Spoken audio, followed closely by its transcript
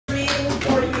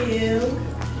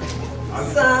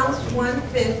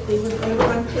50. Would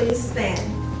everyone please stand?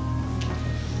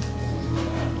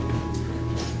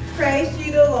 Praise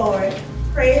ye the Lord.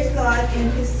 Praise God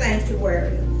in his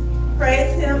sanctuary.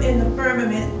 Praise him in the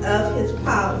firmament of his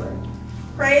power.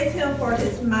 Praise him for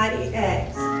his mighty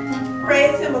acts.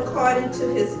 Praise him according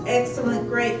to his excellent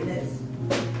greatness.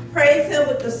 Praise him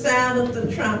with the sound of the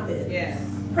trumpet. Yes.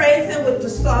 Praise him with the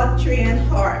psaltery and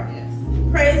harp. Yes.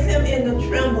 Praise him in the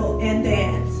tremble and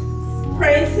dance.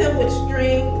 Praise him with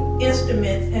string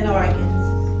instruments and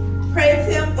organs. Praise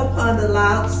him upon the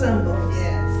loud cymbals.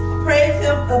 Yes. Praise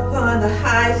him upon the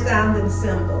high sounding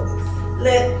cymbals.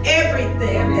 Let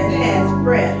everything that has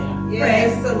breath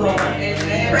praise the Lord.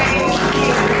 Amen. Praise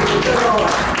the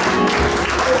Lord.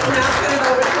 Let's now turn it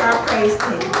over to our praise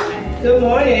team. Good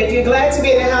morning. If you're glad to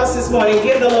be in the house this morning,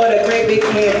 give the Lord a great big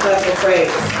hand clap of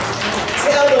praise.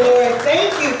 Tell the Lord,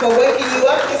 thank you for waking you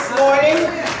up this morning.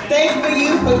 Thank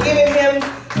you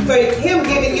for him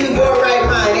giving you your right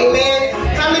mind.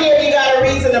 Amen. How many of you got a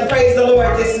reason to praise the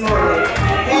Lord this morning?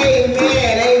 Amen.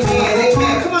 Amen.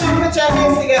 Amen. Come on, put your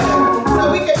hands together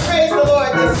so we can praise the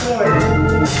Lord this morning.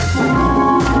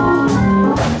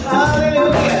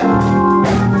 Hallelujah.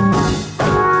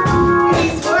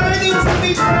 He's worthy to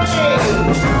be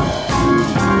praised.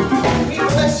 We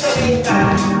bless your name,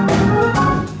 God.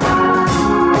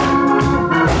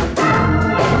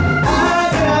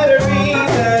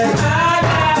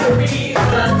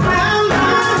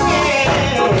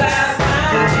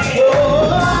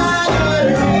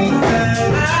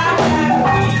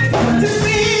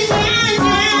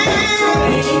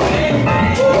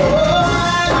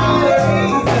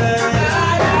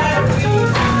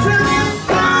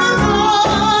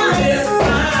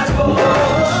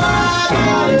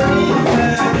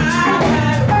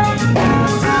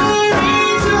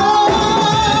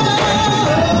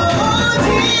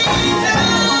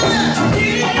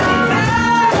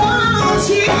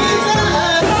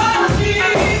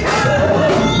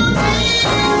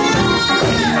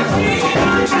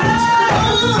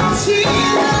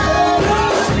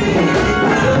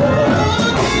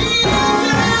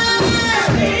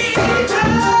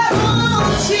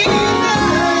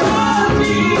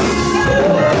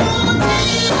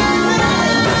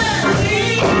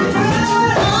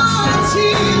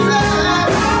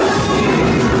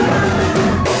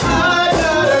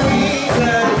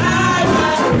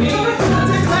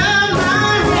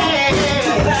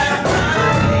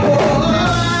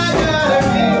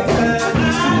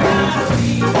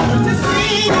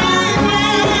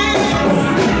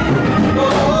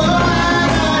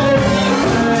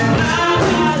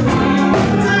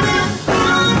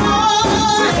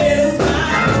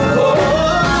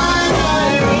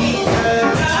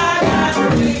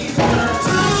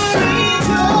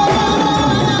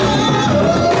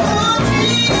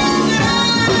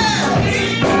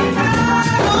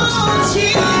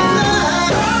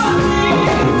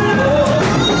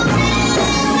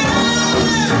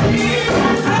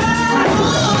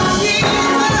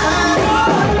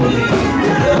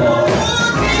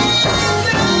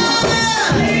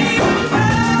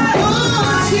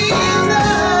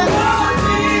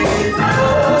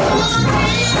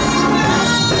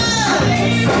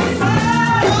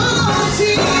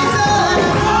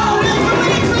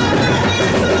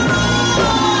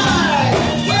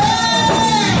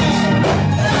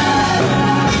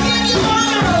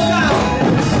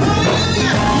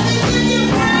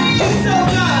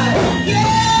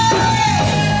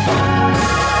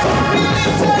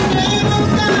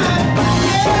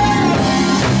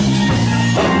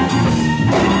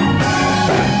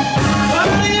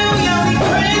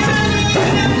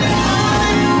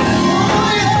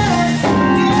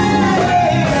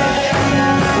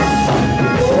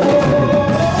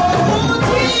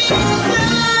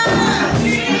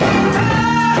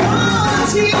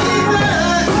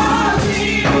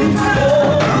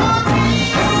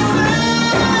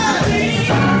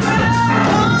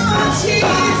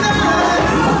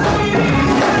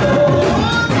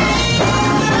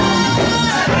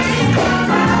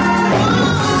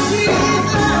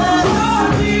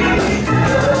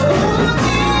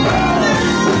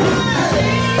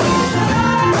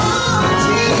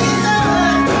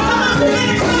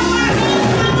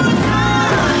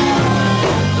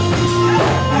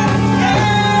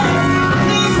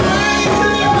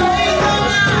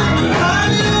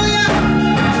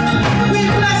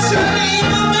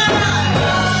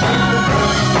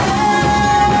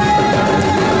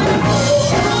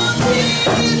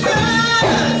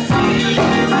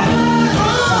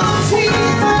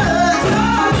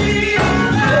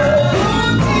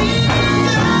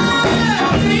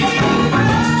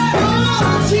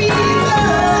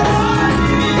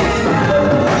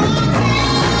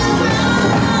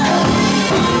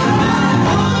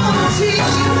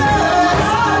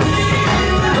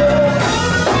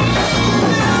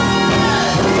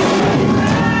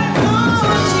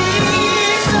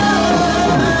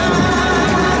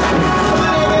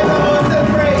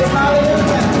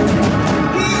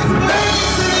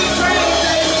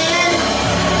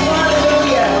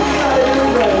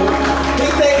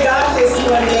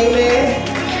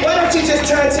 Why don't you just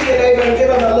turn to your neighbor and give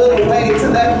them a little wave to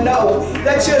let them know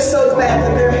that you're so glad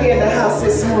that they're here in the house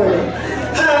this morning.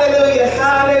 Hallelujah,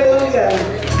 hallelujah,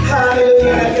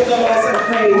 hallelujah. I give the Lord some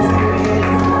praise. Amen.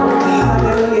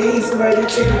 Hallelujah. He's worthy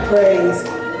to be praised.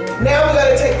 Now we're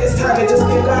going to take this time and just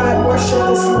give God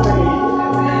worship this morning.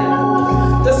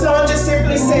 The song just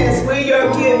simply says, will you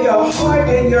give your heart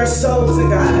and your soul to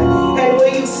God? And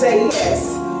will you say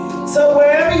yes? So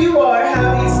wherever you are,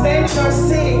 however you're standing or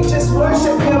sitting, just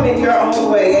worship Him in your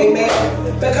own way, amen?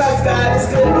 Because God is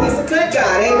good. He's a good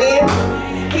God, amen?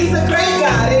 He's a great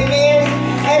God, amen?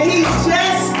 And He's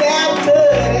just that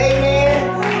good,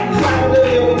 amen?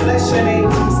 Hallelujah, we bless your name,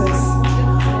 Jesus.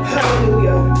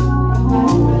 Hallelujah.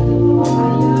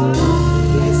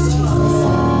 Yes, Jesus.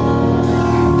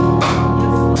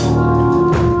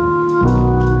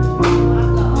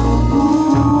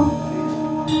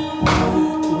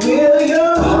 Will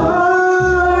your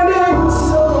heart and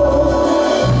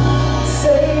soul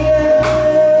say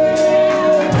yes?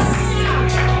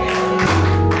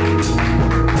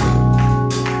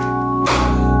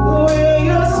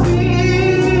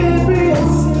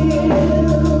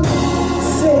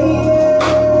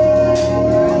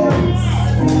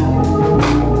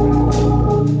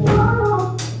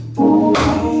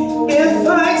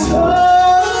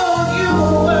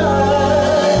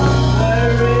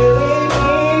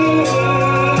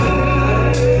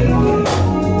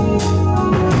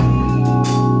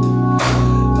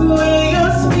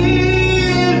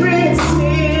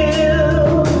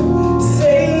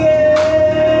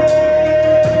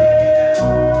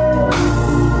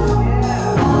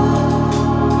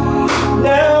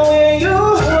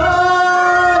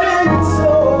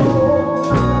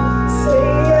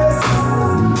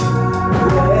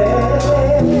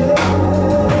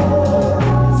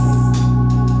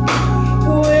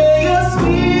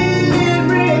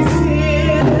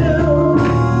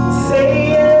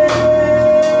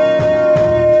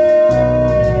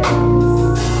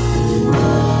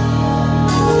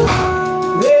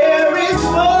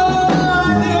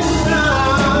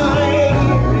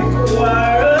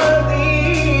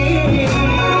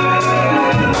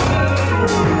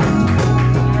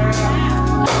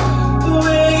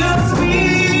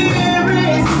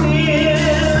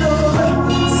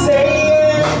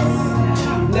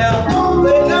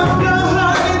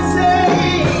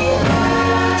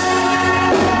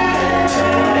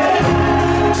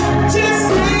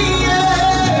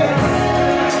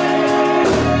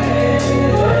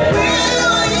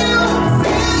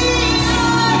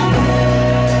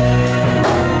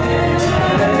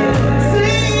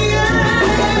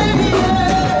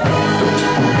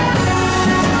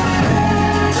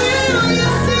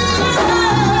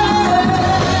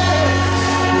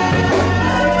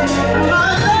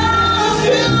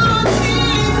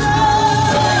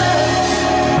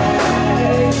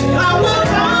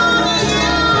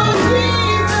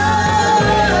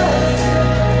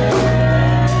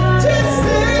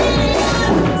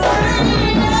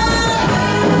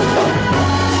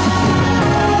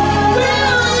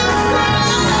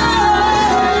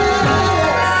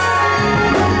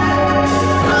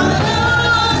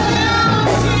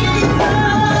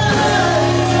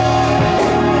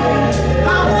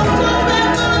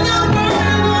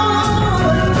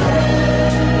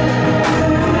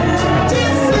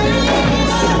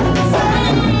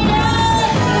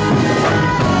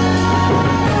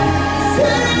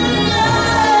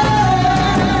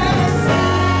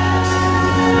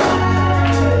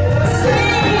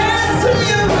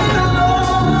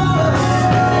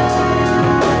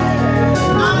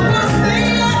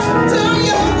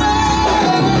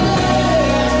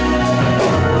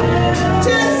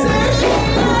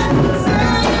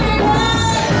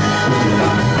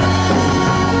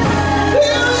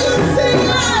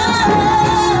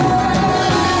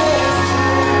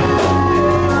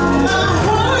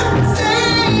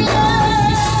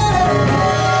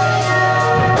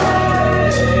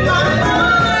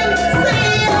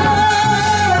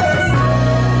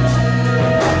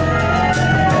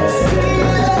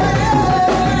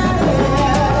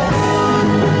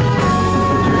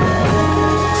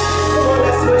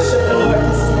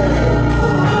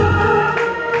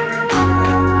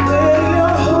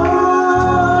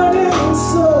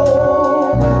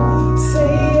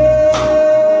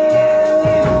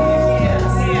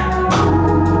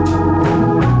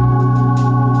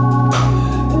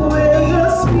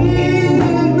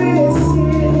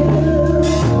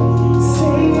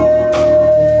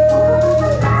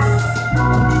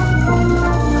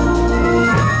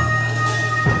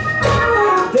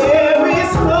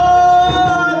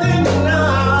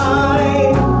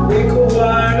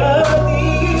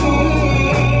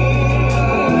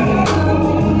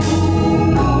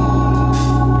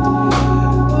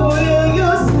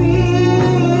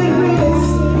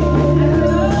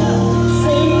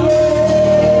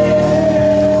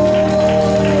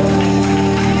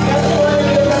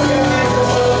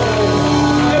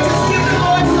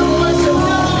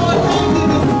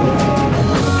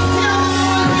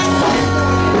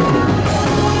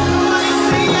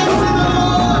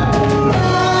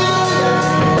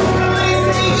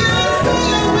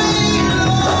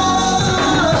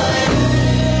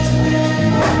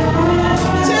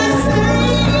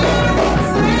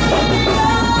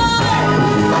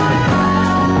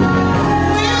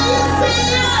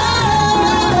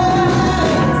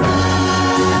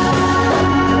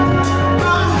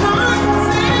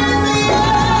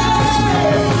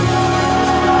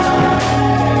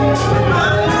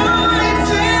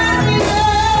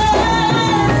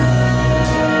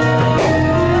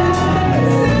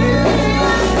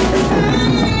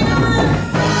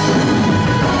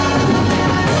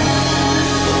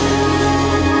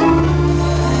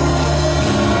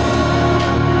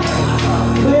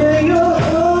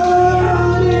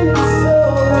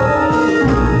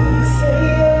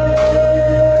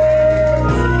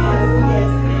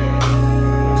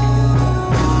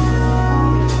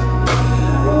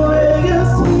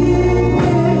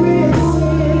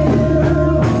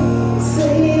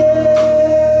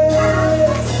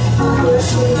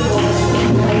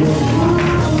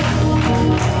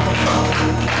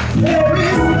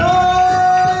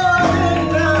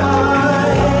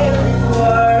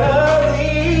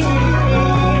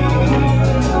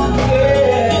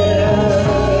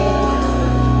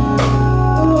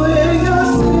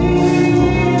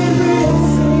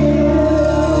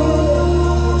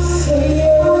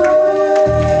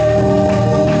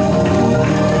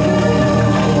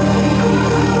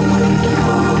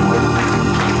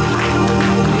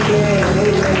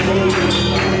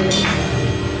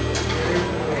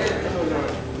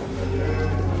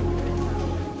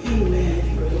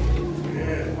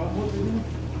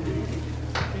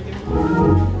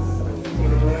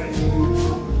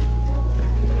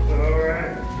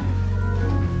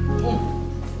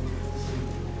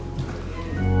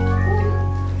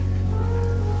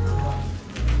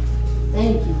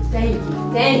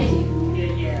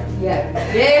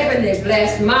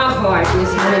 my heart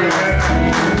this morning.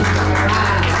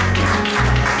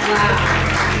 Wow.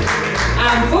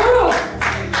 I'm full.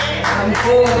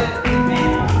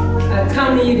 I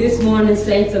come to you this morning,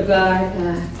 saints of God,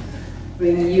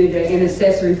 bringing you the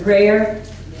intercessory prayer.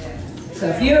 So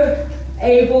if you're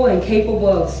able and capable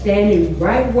of standing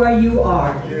right where you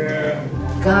are,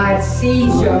 God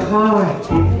sees your heart.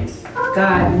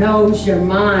 God knows your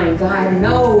mind. God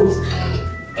knows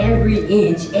every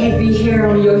inch, every hair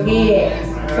on your head,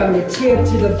 from the tip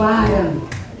to the bottom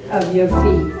of your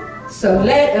feet. So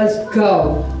let us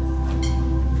go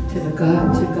to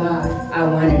God, our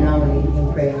one and only,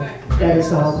 in prayer. Let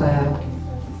us all bow.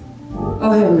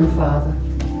 Oh, Heavenly Father.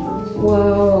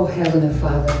 Whoa, Heavenly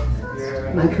Father,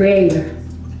 my Creator.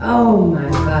 Oh, my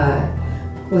God.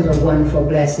 What a wonderful,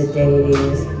 blessed day it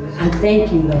is. I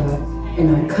thank you, Lord,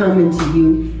 and I'm coming to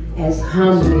you as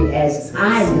humbly as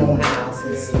I know how.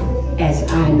 As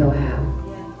I know how.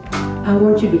 I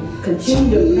want you to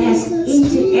continue to bless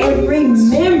each and every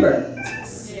member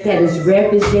that is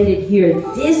represented here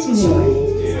this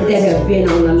morning, that have been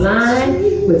on the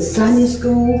line with Sunday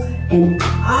school, and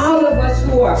all of us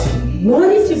who are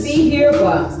wanting to be here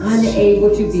but unable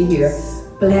to be here.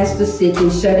 Bless the sick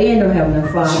and shut in, oh Heavenly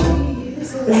Father.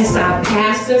 Bless our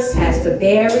pastor, Pastor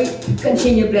Barry.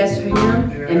 Continue to bless him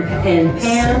and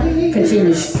Pam. Continue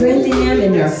to strengthen them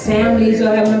and their families,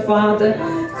 oh Heavenly Father.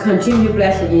 Continue to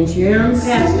bless the interim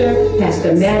pastor,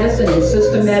 Pastor Madison and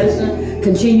Sister Madison.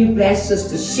 Continue to bless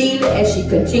Sister Sheila as she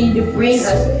continues to bring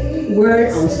us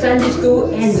word on Sunday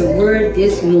school and the word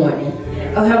this morning.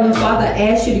 Oh Heavenly Father, I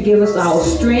ask you to give us all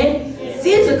strength,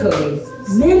 physically,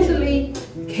 mentally,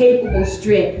 capable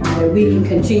strength, that we can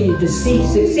continue to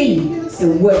succeed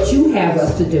in what you have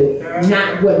us to do,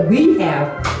 not what we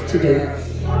have to do.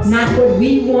 Not what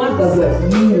we want, but what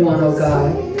you want, oh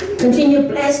God. Continue to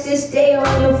bless this day, oh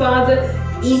Heavenly Father,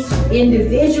 each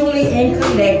individually and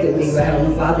collectively, oh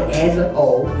Heavenly Father, as a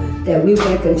whole, that we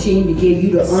will continue to give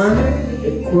you the honor, the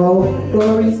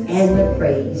glory, and the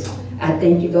praise. I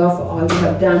thank you, Lord, for all you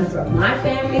have done for my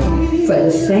family, for the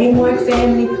SaintMark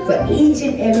family, for each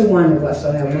and every one of us,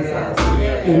 oh Heavenly Father.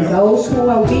 And those who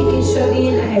are weak and shut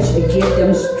in, I ask you to give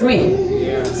them strength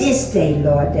this day,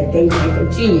 Lord, that they may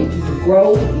continue to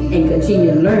grow and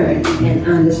continue to learn and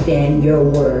understand your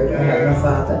word, oh Heavenly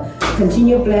Father.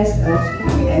 Continue to bless us,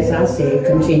 as I said,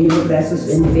 continue to bless us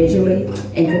individually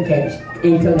and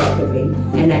collectively.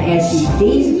 And I ask you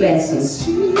these blessings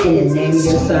in the name of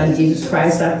your Son, Jesus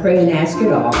Christ, I pray and ask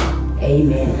it all.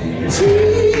 Amen.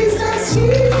 Jesus,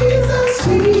 Jesus,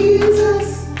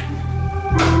 Jesus.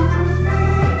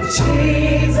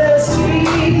 Jesus,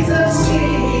 Jesus,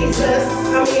 Jesus.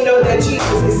 How many know that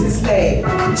Jesus is his name?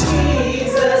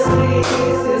 Jesus is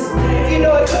his name. If you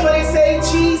know it, come on and say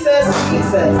Jesus,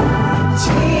 Jesus.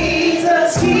 Jesus,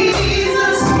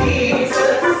 Jesus,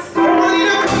 Jesus. Come on, you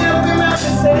know, open up your mouth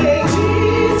and say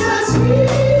Jesus,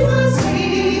 Jesus,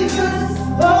 Jesus.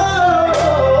 Oh,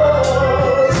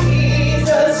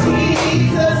 Jesus,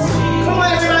 Jesus. Come on,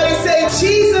 everybody, say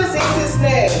Jesus is his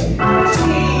name.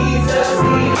 Jesus,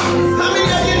 Jesus. How many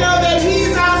of you know that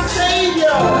he's our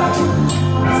Savior?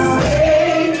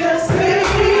 Savior,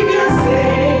 Savior,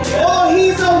 Savior. Oh,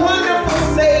 he's a wonderful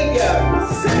Savior.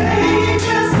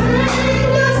 Savior,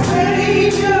 Savior,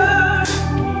 Savior.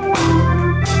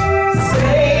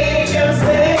 Savior,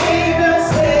 Savior,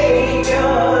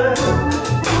 Savior.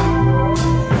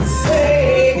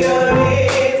 Savior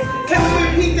is. Can we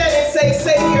repeat that and say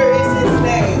Savior is his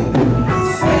name?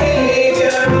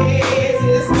 Savior is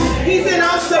his name. He's an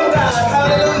awesome God.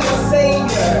 Hallelujah,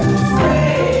 Savior.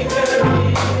 Savior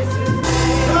is his name.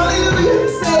 Hallelujah,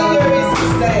 Savior is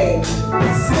his name.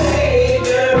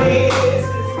 Savior is his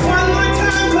name. One more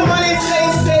time, come on and say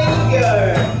Savior.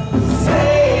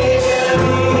 Savior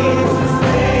is his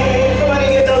name. Come on and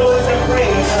give the Lord some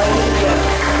praise. Hallelujah.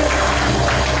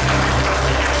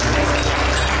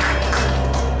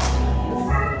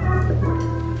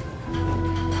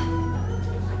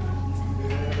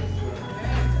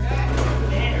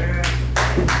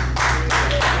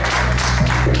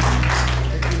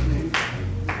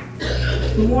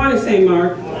 Good morning, St.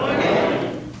 Mark.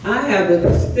 I have the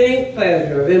distinct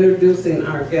pleasure of introducing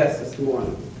our guest this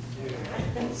morning,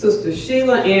 Sister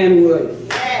Sheila Ann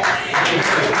Williams.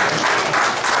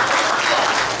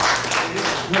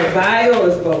 Her bio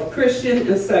is both Christian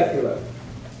and secular.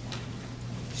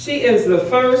 She is the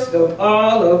first of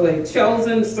all of a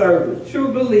chosen servant,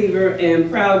 true believer, and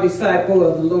proud disciple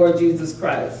of the Lord Jesus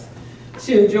Christ.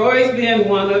 She enjoys being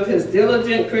one of his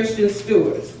diligent Christian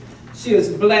stewards. She is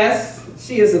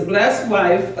a blessed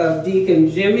wife of Deacon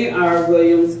Jimmy R.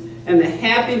 Williams and the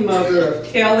happy mother of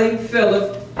Kelly,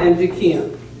 Philip, and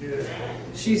Jakim.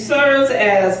 She serves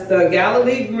as the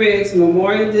Galilee Griggs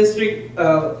Memorial District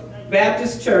of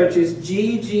Baptist Church's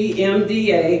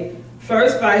GGMDA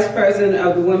First Vice President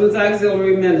of the Women's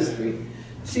Auxiliary Ministry.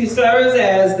 She serves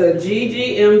as the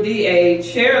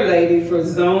GGMDA Chair Lady for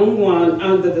Zone 1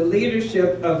 under the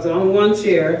leadership of Zone 1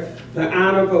 Chair, the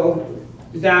Honorable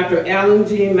Dr. Ellen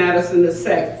G. Madison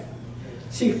II.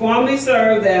 She formerly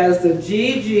served as the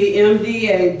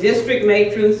GGMDA District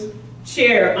Matrons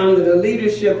Chair under the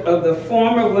leadership of the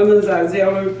former Women's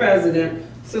Auxiliary President,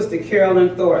 Sister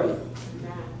Carolyn Thornton.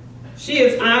 She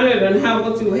is honored and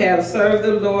humbled to have served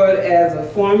the Lord as a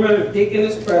former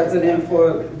Deaconess President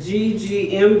for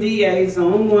GGMDA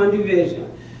Zone 1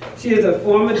 Division. She is a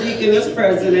former Deaconess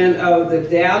President of the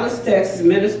Dallas, Texas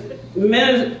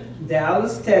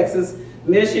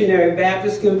Missionary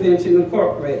Baptist Convention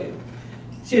Incorporated.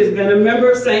 She has been a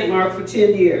member of St. Mark for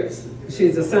 10 years. She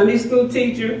is a Sunday school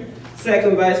teacher,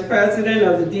 second vice president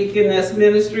of the Deaconess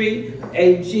Ministry,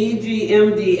 a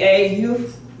GGMDA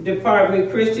Youth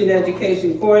Department Christian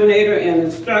Education Coordinator and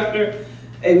Instructor,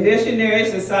 a Missionary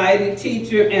Society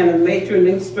teacher, and a matron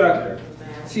instructor.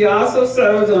 She also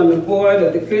serves on the board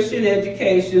of the Christian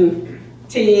Education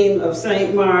team of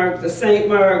St. Mark, the St.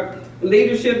 Mark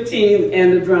Leadership Team,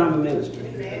 and the Drama Ministry.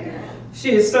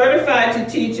 She is certified to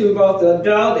teach in both the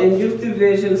adult and youth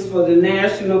divisions for the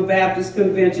National Baptist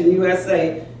Convention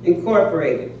USA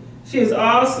Incorporated. She is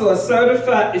also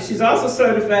certified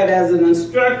as an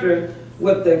instructor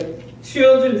with the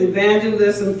Children's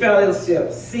Evangelism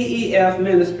Fellowship, CEF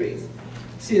Ministries.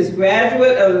 She is a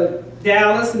graduate of the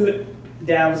Dallas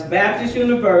Baptist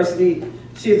University.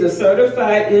 She is a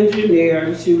certified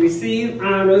engineer. She received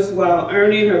honors while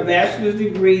earning her bachelor's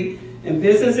degree in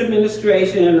business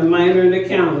administration and a minor in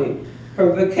accounting.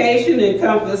 Her vocation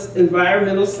encompassed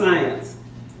environmental science,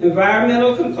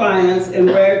 environmental compliance and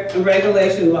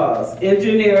regulation laws,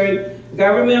 engineering,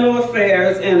 governmental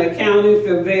affairs, and accounting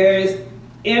for various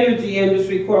energy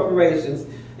industry corporations,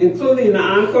 including the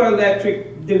Encore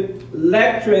Electric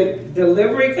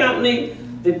Delivery Company,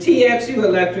 the TXU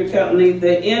Electric Company,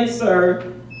 the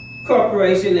Ensur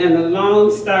Corporation, and the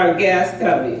Lone Star Gas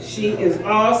Company. She is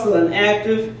also an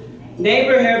active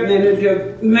neighborhood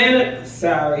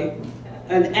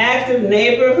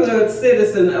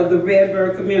citizen of the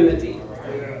Redbird community.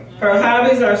 Her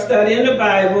hobbies are studying the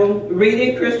Bible,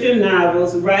 reading Christian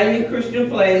novels, writing Christian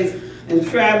plays, and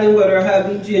traveling with her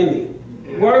hubby Jimmy.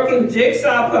 Working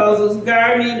jigsaw puzzles,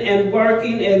 gardening, and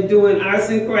working and doing arts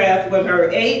and crafts with her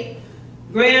 8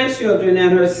 grandchildren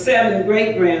and her 7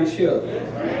 great-grandchildren.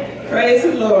 Praise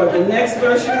the Lord. The next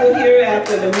verse you will hear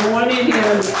after the morning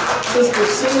hymn, Sister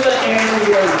Sheila Ann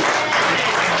Williams.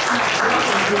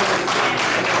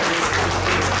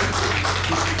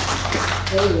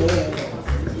 Amen.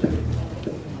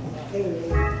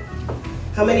 Amen.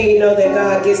 How many of you know that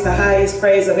God gets the highest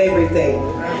praise of everything?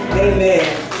 Amen.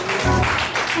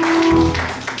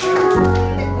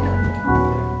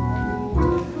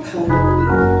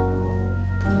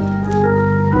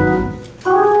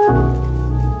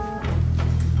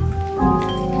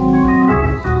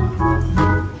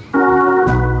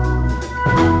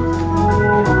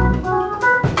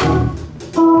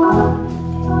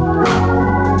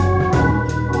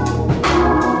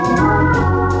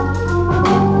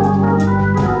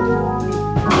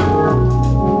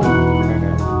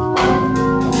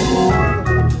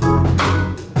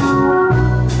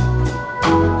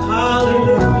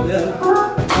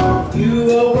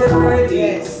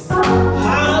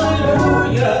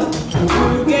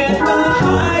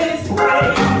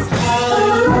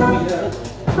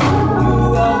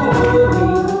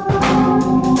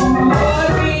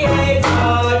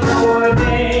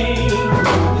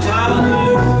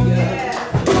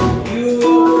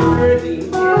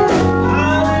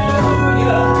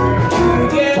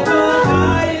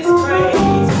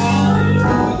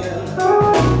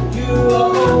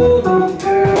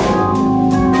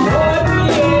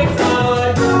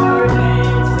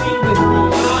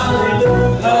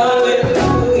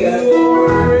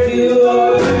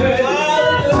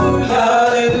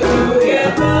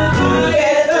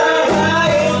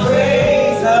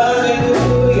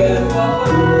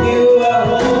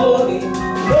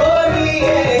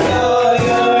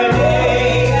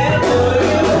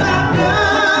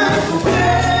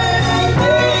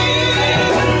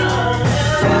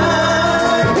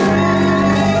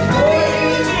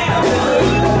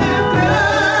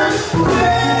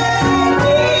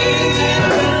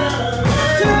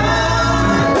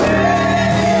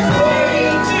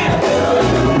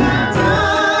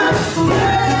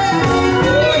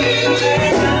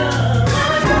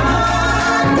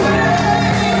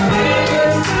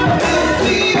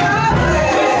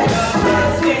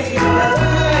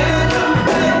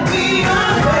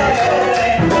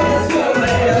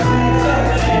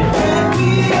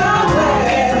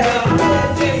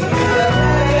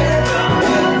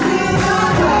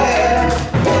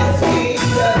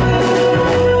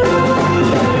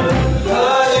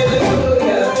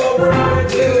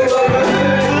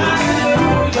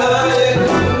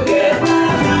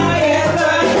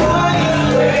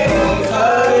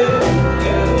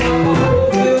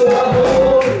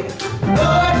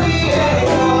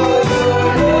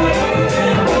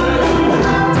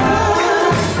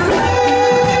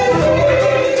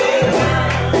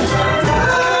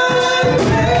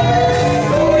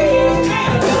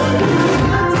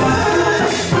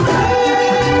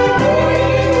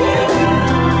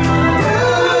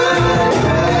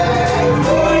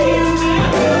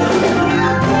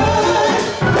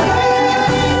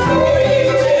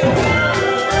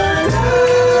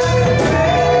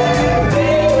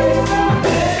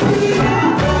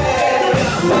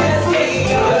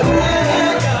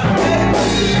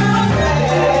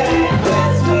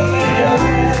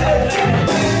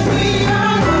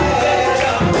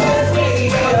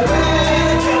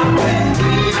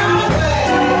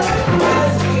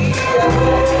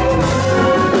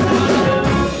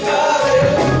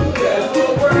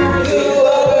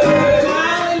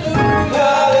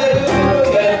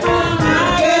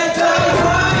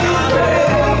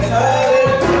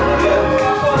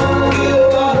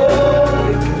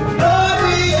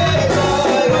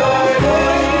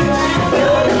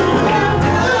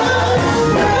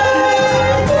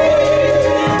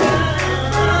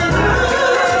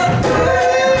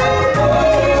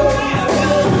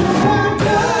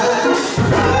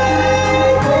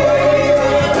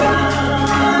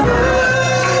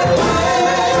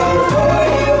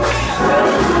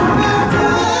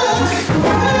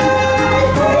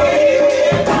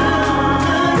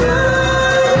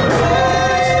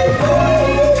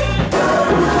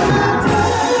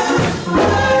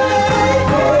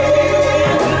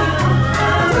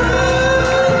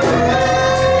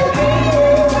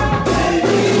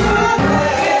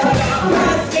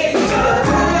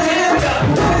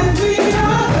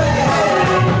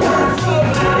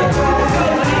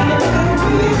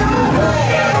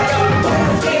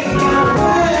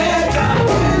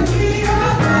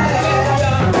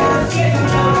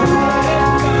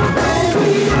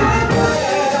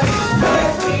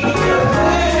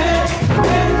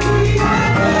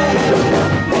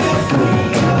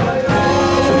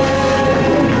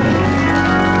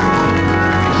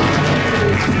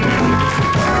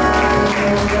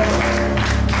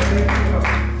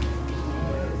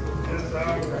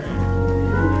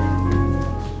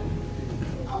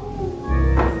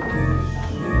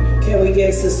 Can we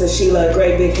give Sister Sheila a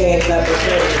great big hand clap of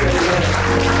praise?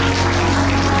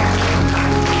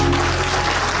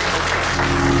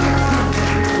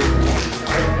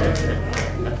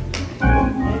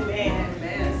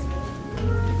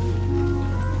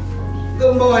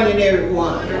 Good morning,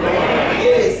 everyone.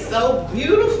 It is so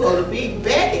beautiful to be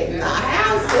back in the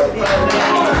house of the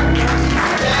Lord.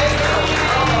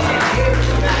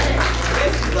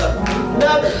 This is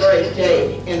another great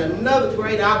day and another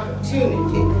great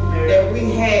opportunity that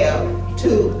we have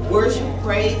to worship,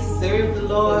 praise, serve the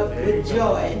Lord with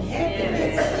joy and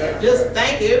happiness. Just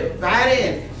thank everybody,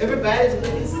 and everybody's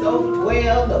looking so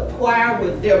well. The choir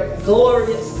with their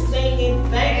glorious singing.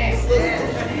 Thank you, sister.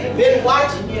 Been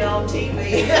watching you on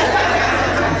TV.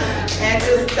 And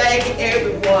just thank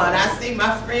everyone. I see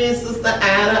my friend Sister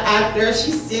Anna out there.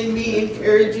 She sends me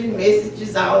encouraging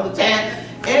messages all the time.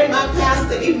 And my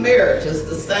pastor emeritus,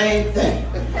 the same thing.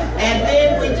 And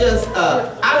then we just,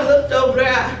 I looked over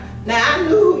there. Now I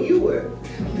knew who you were,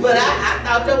 but I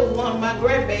thought that was one of my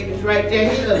grandbabies right there.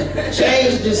 He done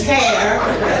changed his hair.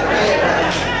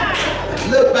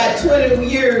 Looked about 20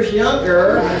 years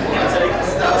younger.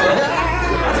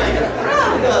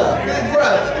 Brother.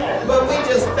 But we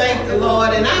just thank the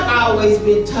Lord. And I've always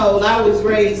been told, I was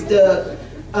raised up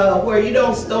where you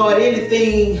don't start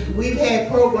anything. We've had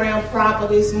program proper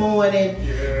this morning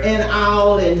and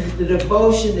all, and the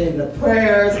devotion and the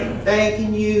prayers and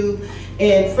thanking you.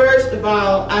 And first of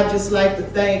all, I just like to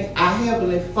thank our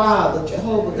Heavenly Father,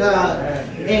 Jehovah God,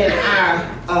 and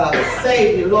our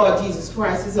Savior, Lord Jesus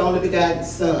Christ, His only begotten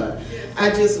Son. I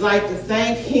just like to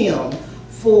thank Him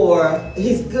for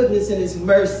His goodness and His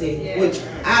mercy, which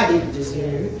I didn't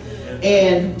deserve.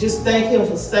 And just thank Him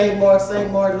for St. Mark.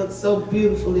 St. Mark looked so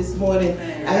beautiful this morning.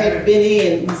 I hadn't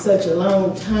been in such a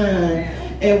long time.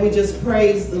 And we just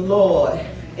praise the Lord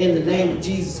in the name of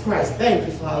Jesus Christ. Thank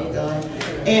you, Father God.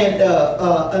 And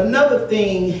another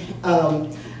thing,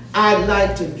 I'd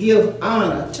like to give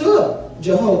honor to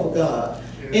Jehovah God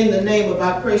in the name of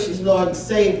our precious Lord and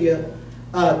Savior,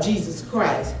 Jesus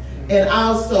Christ. And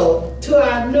also to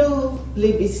our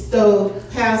newly bestowed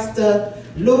Pastor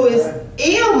Louis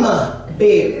Emma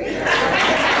Berry.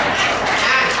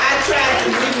 I tried to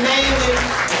rename him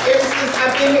ever since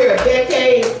I've been here a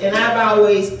decade, and I've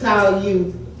always called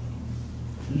you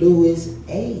Louis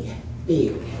A.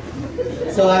 Berry.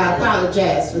 So I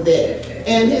apologize for that.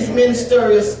 And his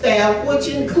ministerial staff, which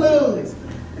includes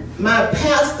my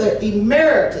pastor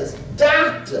emeritus,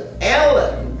 Dr.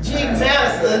 Ellen G.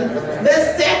 Madison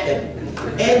II.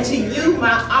 And to you,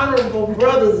 my honorable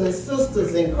brothers and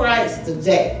sisters in Christ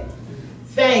today,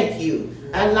 thank you.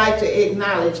 I'd like to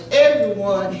acknowledge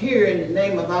everyone here in the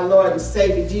name of our Lord and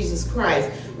Savior, Jesus Christ.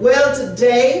 Well,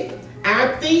 today,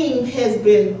 our theme has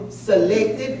been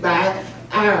selected by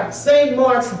our St.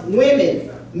 Mark's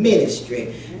Women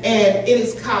Ministry, and it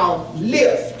is called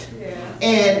LIFT.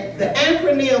 And the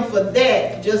acronym for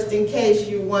that, just in case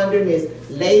you're wondering, is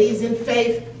Ladies in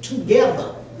Faith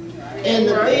Together. And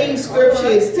the theme scripture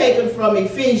is taken from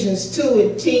Ephesians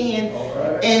 2:10,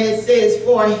 and it says,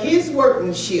 "For His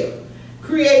workmanship,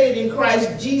 created in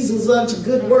Christ Jesus unto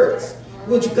good works,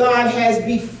 which God has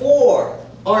before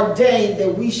ordained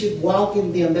that we should walk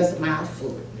in them." That's a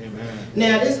mouthful.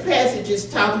 Now, this passage is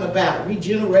talking about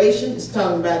regeneration. It's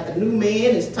talking about the new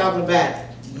man. It's talking about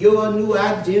your new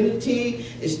identity.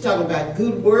 It's talking about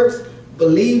good works,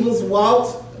 believers'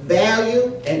 walks,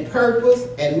 value, and purpose,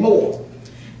 and more.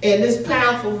 And this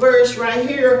powerful verse right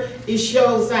here, it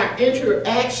shows our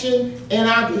interaction and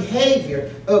our behavior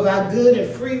of our good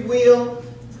and free will,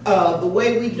 the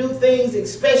way we do things,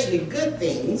 especially good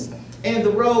things, and the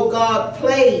role God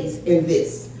plays in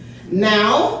this.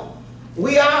 Now,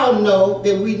 we all know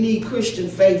that we need Christian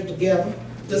faith together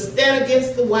to stand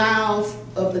against the wiles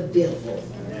of the devil,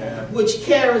 which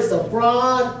carries a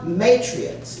broad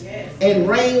matrix and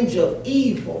range of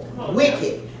evil,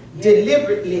 wicked,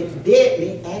 deliberately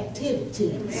deadly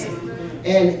activities.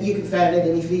 And you can find it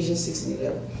in Ephesians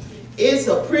 6:11. It's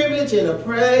a privilege and a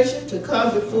pleasure to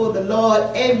come before the Lord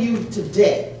and you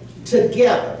today,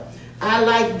 together. I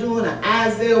like doing an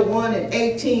Isaiah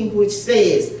 1:18, which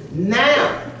says,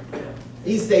 now,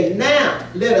 he said, now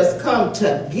let us come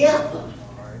together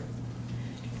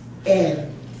and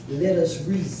let us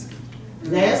reason.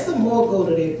 Now, there's some more go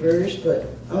to that verse, but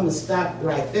I'm going to stop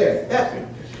right there.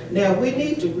 Now, we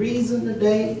need to reason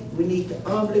today. We need to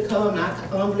humbly come. I can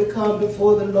humbly come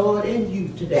before the Lord and you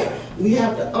today. We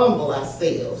have to humble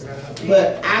ourselves.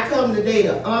 But I come today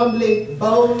to humbly,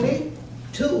 boldly,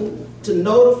 to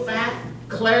notify,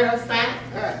 clarify,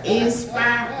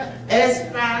 inspire,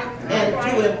 aspire, and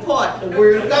to impart the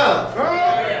word of God.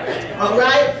 All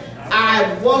right?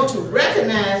 I want to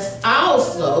recognize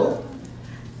also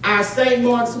our St.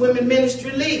 Mark's Women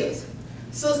Ministry leaders.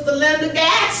 Sister Linda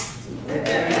Gatz,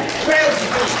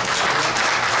 President.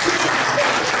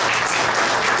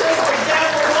 Sister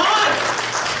Deborah Warner,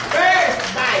 First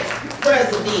Vice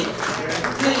President.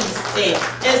 Please stand.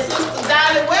 And Sister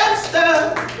Dolly Webster,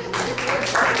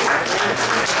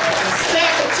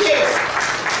 Secretary.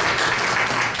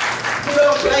 You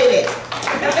don't play that.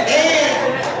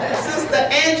 And Sister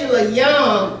Angela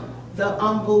Young, the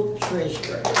humble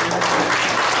treasurer. God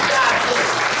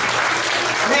bless.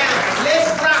 Now, let's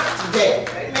rock today.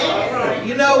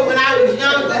 You know, when I was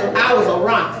younger, I was a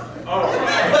rocker,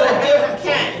 but a different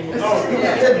kind.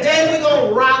 Today we're going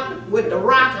to rock with the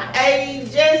rock of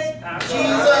ages,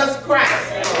 Jesus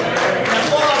Christ. Now,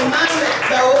 for a moment,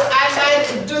 though, I'd like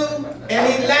to do an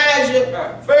Elijah,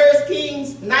 1 Kings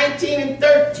 19 and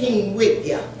 13 with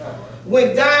you.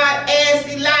 When God asked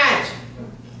Elijah,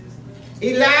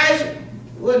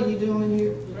 what are you doing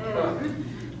here?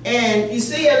 And you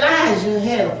see, Elijah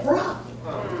had a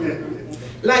problem,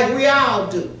 like we all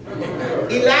do.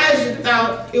 Elijah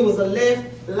thought it was a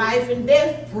life and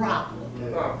death problem,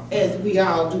 as we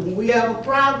all do. When we have a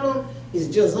problem, it's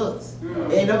just us.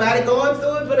 Ain't nobody going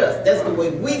through it but us. That's the way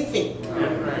we think.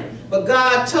 But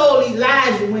God told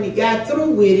Elijah when he got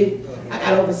through with it, I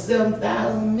got over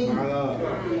 7,000 men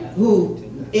who,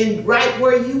 right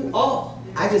where you are.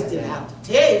 I just didn't have to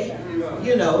tell you.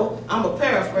 You know, I'm going to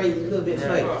paraphrase a little bit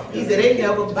for you. He said they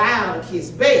never bowed to kiss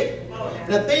baby.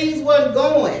 Now things wasn't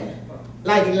going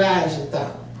like Elijah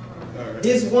thought.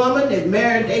 This woman that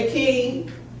married their king,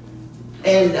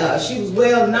 and she was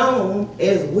well known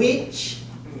as witch,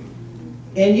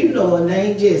 and you know her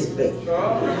name Jezebel.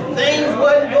 Things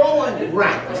wasn't going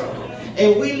right.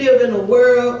 And we live in a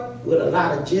world with a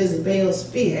lot of Jezebel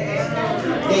spirits.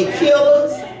 They kill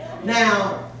us.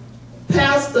 Now,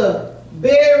 Pastor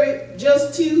Barry,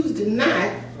 just Tuesday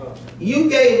night, you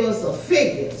gave us a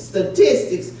figure,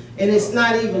 statistics, and it's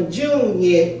not even June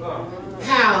yet,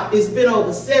 how it's been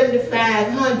over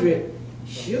 7,500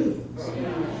 shootings.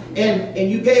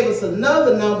 And you gave us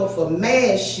another number for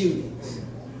mass shootings.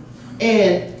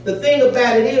 And the thing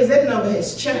about it is that number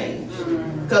has changed.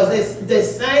 Because the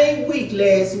same week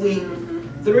last week,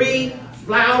 3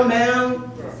 Flower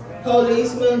Mound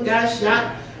policemen got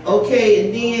shot. Okay,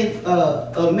 and then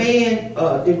a man,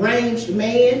 deranged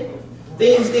man,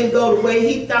 things didn't go the way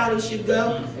he thought it should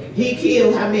go. He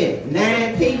killed how many?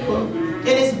 9 people, and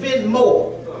it's been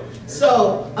more.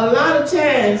 So a lot of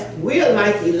times we're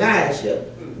like Elijah.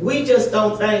 We just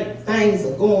don't think things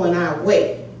are going our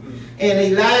way. And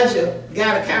Elijah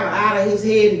got it kind of out of his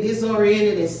head and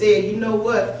disoriented and said, you know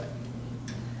what?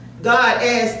 God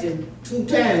asked him 2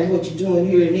 times what you doing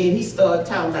here, and then he started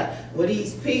talking about, well,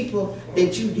 these people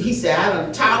that he said, I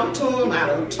done talked to them, I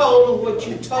done told them what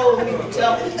you told me to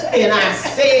tell them, and I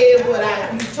said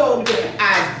what you told me,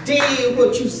 I did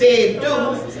what you said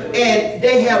do, and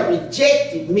they have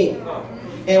rejected me.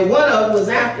 And one of them was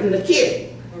after the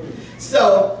kid.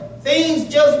 So things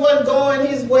just wasn't going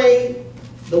his way,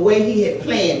 the way he had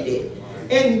planned it.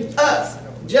 And us,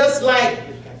 just like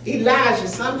Elijah,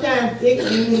 sometimes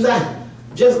things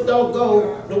just don't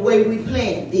go the way we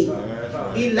planned it.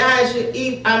 Elijah,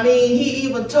 he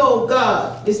even told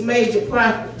God, this major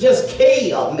prophet, just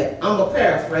kill me. I'm going to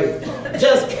paraphrase.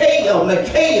 Just kill me,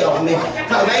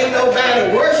 because ain't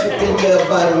nobody worshiping you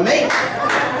but me.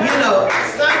 You know,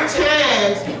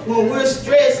 sometimes when we're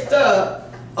stressed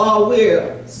up or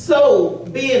we're so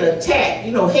being attacked,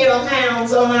 you know,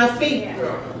 hellhounds on our feet,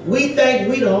 we think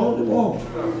we the only one.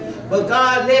 But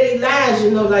God let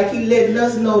Elijah know, like he letting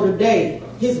us know today,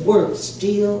 his work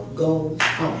still goes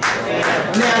on.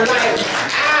 Now, like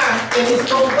and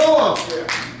it's gonna go on.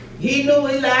 He knew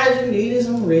Elijah needed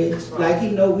some rest, like he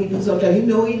know we do sometimes. He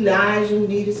knew Elijah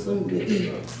needed some to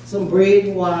eat, some bread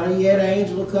and water. He had an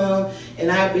angel to come,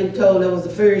 and I've been told that was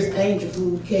the first angel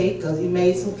food cake, because he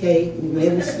made some cake, and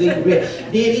made him sleep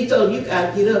bread. Then he told him, you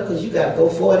gotta get up, because you gotta go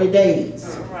 40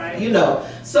 days. You know,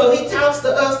 so he talks to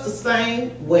us the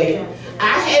same way.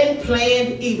 I hadn't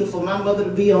planned either for my mother to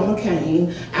be on a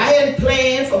cane. I hadn't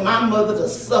planned for my mother to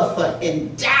suffer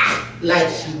and die like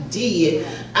she did.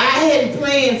 I hadn't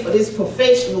planned for this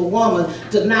professional woman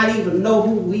to not even know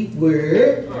who we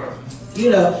were. You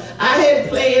know, I hadn't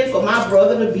planned for my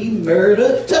brother to be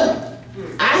murdered.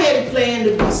 I hadn't planned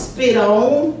to be spit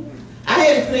on. I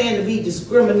hadn't planned to be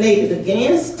discriminated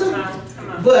against.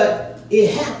 But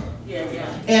it happened.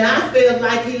 And I felt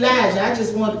like Elijah. I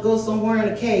just wanted to go somewhere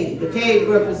in a cave. The cave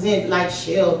represents like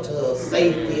shelter,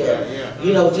 safety,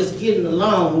 just getting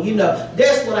along.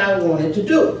 That's what I wanted to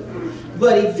do.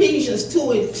 But Ephesians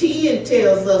 2:10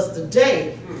 tells us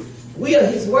today, we are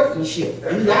his workmanship.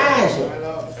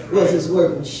 Elijah was his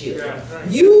workmanship.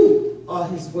 You are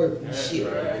his workmanship.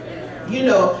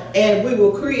 And we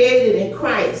were created in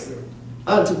Christ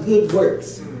unto good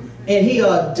works. And he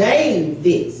ordained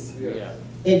this.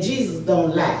 And Jesus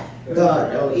don't lie.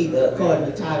 God don't either, according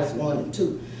to Titus 1 and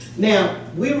 2. Now,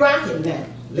 we rocking now.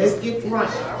 Let's get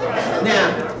rocking.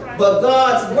 Now, but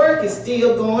God's work is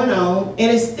still going on,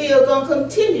 and it's still going to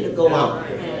continue to go on.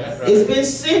 It's been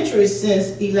centuries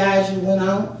since Elijah went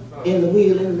on in the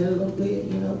wheel, in the middle of the wheel,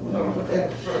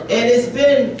 And it's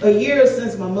been a year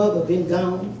since my mother been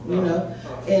gone,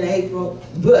 in April.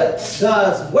 But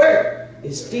God's work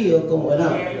is still going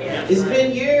on. It's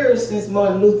been years since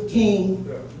Martin Luther King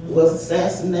was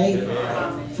assassinated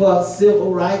for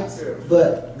civil rights,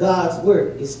 but God's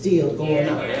work is still going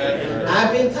on.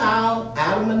 I've been called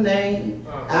out of my name.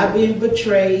 I've been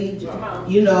betrayed,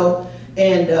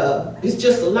 and it's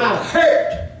just a lot of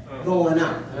hurt going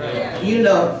on,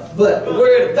 but the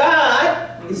word of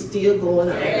God is still going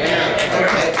on.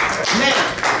 Okay, now,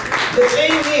 the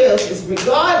thing is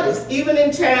regardless, even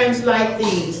in times like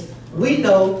these, we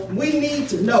need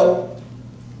to know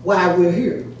why we're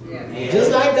here.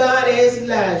 Just like God asked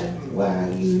Elijah, why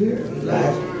are you here,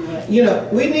 Elijah?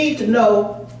 We need to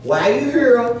know why you're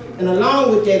here, and along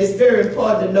with that, it's very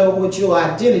important to know what your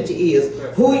identity is,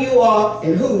 who you are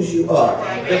and whose you are.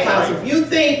 Because if you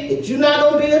think that you're not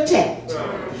going to be attacked,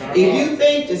 if you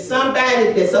think that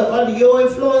somebody that's up under your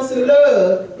influence and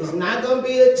love is not going to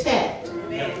be attacked,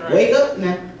 wake up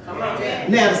now.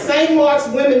 Now, the St. Mark's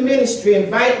Women Ministry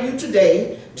invite you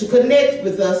today to connect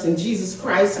with us in Jesus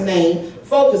Christ's name,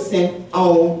 focusing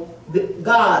on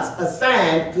God's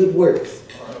assigned good works.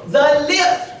 The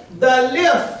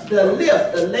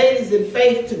ladies in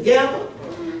faith together,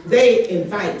 they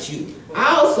invite you.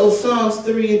 Also, Psalms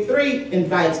 3:3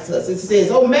 invites us. It says,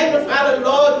 oh, magnify the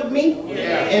Lord with me,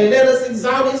 and let us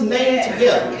exalt his name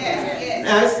together.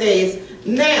 Now it says,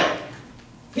 now,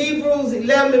 Hebrews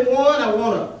 11:1, I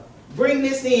want to bring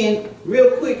this in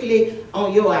real quickly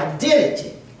on your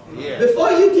identity.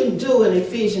 Before you can do in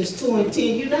Ephesians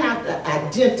 2:10, you have to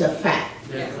identify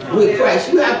with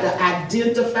Christ. You have to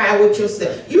identify with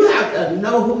yourself. You have to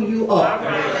know who you are.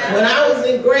 When I was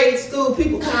in grade school,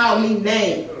 people called me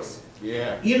names.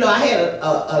 I had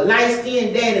a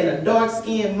light-skinned dad and a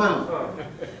dark-skinned mom.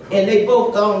 And they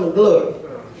both gone to glory.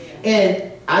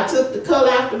 And I took the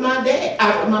color after my dad,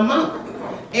 after my mom.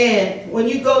 And when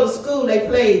you go to school, they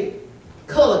play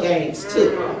color games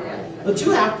too. But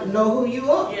you have to know who you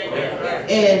are.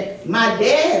 And my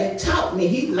dad taught me,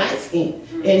 he's light-skinned,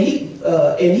 and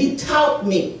he taught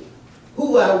me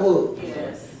who I was.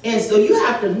 And so you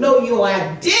have to know your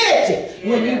identity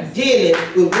when you're dealing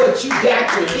with what you got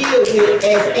to deal with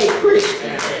as a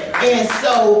Christian. And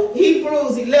so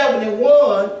Hebrews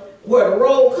 11:1, where the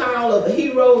roll call of the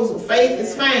heroes of faith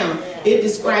is found, it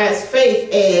describes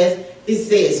faith as, it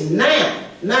says, now,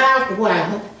 not after a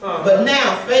while, but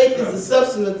now faith is the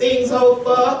substance of things hoped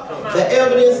for, the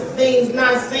evidence of things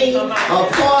not seen,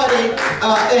 according,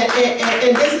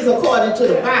 and this is according to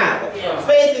the Bible.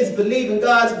 Faith is believing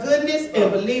God's goodness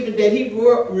and believing that he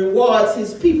rewards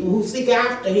his people who seek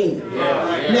after him.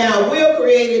 Now, we're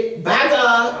created by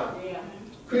God,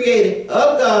 created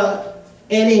of God,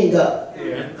 and in God.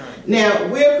 Now,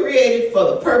 we're created for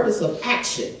the purpose of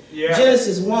action.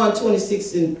 Genesis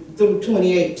 1:26 through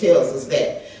 28 tells us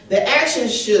that. The action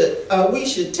we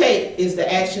should take is the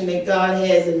action that God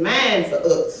has in mind for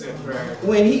us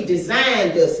when he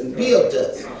designed us and built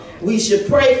us. We should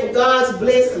pray for God's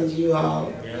blessings, you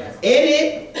all, in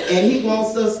it, and he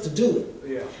wants us to do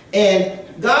it. And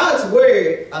God's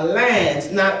word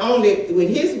aligns not only with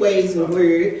his ways and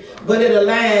word, but it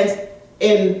aligns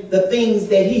in the things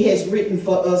that he has written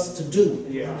for us to do.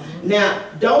 Now,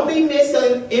 don't be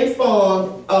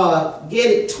misinformed or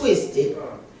get it twisted,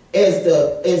 as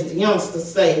the youngsters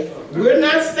say. We're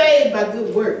not saved by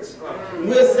good works.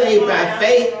 We're saved by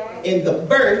faith in the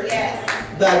birth,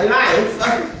 the life,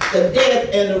 the death,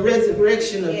 and the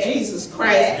resurrection of Jesus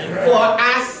Christ for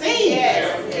our sins.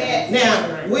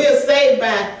 Now, we're saved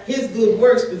by his good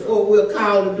works before we're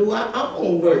called to do our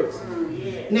own works.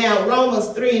 Now, Romans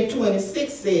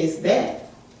 3:26 says that.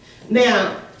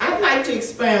 Now, I'd like to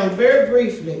expound very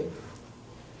briefly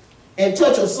and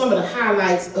touch on some of the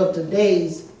highlights of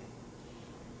today's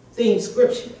theme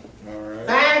scripture.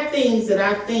 5 things that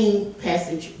our theme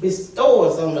passage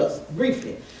bestows on us,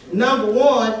 briefly. Number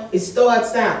 1, it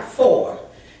starts out for.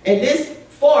 And this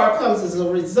 4 comes as a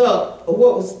result of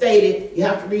what was stated. You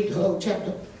have to read the whole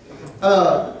chapter.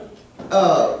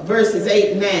 Verses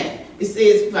 8 and 9. It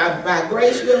says, by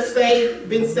grace you have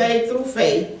been saved through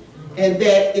faith, and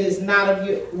that it is not of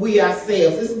you, we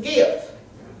ourselves. It's a gift.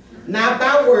 Not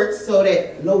by works, so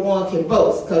that no one can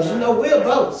boast. Because you know we'll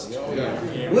boast.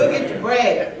 We'll get to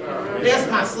brag. That's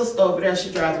my sister over there.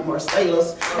 She drives a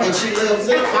Mercedes, and she lives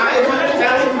in a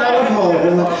 $500,000 home.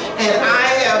 And I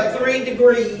have 3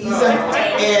 degrees.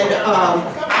 And oh,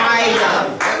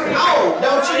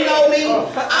 don't you know me?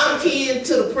 I'm kid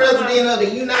to the President of the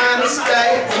United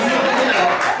States. You know,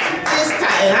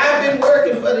 and I've been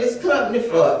working for this company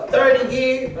for 30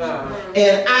 years,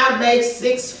 and I make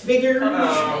 6 figures,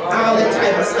 all that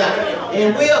type of stuff.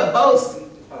 And we'll boast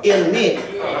in a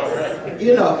minute.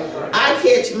 You know, I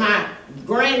catch my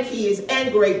grandkids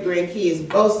and great-grandkids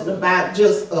boasting about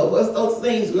just, what's those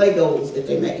things, Legos that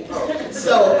they make.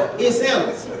 So it's in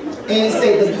us. And it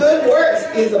says the good works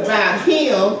is about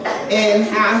him and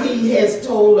how he has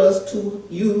told us to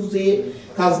use it,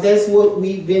 because that's what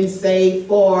we've been saved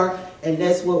for, and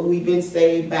that's what we've been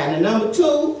saved by. And number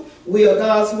 2, we are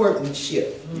God's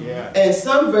workmanship. Yeah. And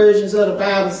some versions of the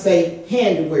Bible say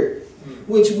handiwork,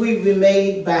 which we've been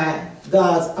made by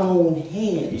God's own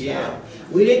hand. Yeah.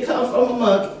 We didn't come from a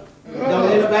monkey. Don't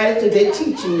let nobody they're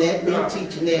teaching that, been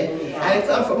teaching that. I didn't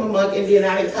come from a monkey and then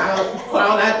I didn't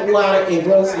crawl out the water and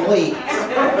grow some legs.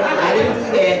 I didn't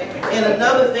do that. And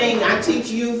another thing, I teach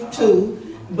youth too,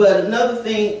 but another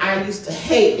thing I used to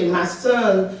hate, and my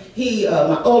son,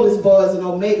 my oldest boy is an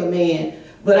Omega man,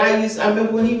 but I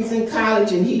remember when he was in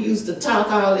college and he used to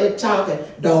talk all that talking,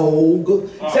 dog,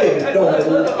 say dog,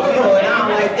 you know, and I'm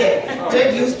like that.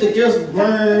 That used to just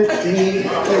burn me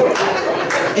up.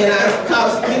 And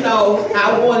cause you know,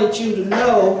 I wanted you to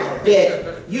know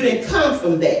that you didn't come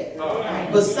from that.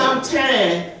 But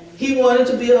sometimes he wanted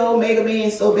to be an Omega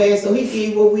man so bad, so he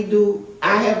did what we do,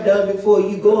 I have done before.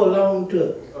 You go along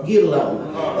to get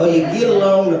along, or you get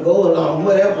along to go along,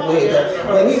 whatever way it goes.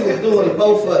 Well, he was doing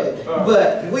both of it.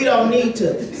 But we don't need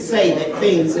to say that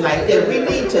things like that. We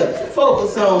need to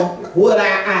focus on what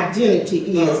our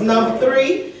identity is. Number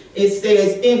 3, it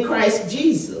says in Christ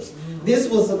Jesus. This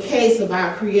was a case of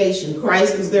our creation.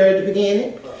 Christ was there at the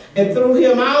beginning, and through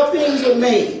him all things were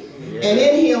made. And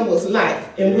in him was life,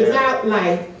 and without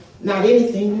life, not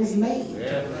anything was made.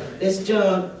 That's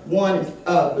John 1,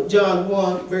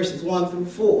 verses 1 through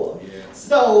 4.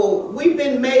 So we've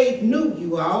been made new,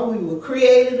 you all. We were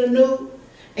created anew,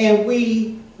 and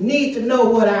we need to know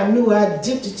what our new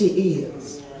identity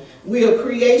is. We are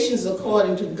creations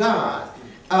according to God,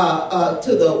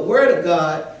 to the Word of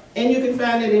God, and you can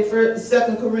find it in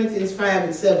 2 Corinthians 5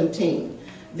 and 17.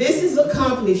 This is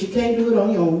accomplished, you can't do it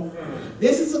on your own.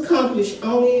 This is accomplished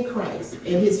only in Christ and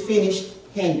his finished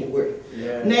handiwork.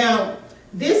 Yeah. Now,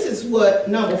 this is what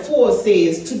number 4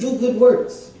 says, to do good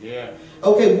works. Yeah.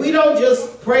 Okay, we don't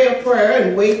just pray a prayer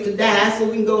and wait to die so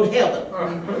we can go to heaven.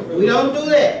 We don't do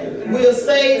that. We're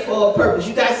saved for a purpose.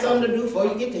 You got something to do before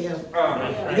you get to heaven.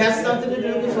 You got something to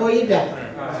do before you die.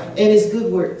 And it's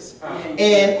good works. And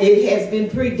it has been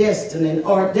predestined and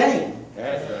ordained.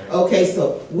 Okay,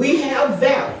 so we have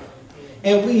value.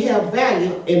 And we have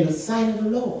value in the sight of the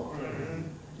Lord.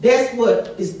 That's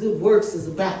what this good works is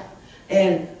about.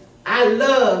 And I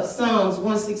love Psalms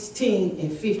 116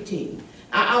 and 15.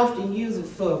 I often use it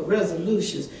for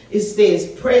resolutions. It says,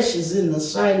 precious in the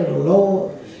sight of the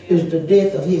Lord is the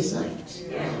death of his saints.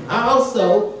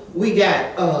 We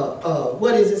got,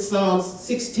 Psalms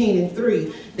 16 and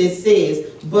 3 that says,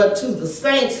 but to the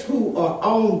saints who are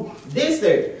on this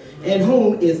earth, in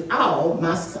whom is all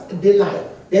my delight.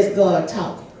 That's God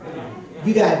talking.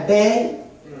 You got value,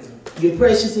 you're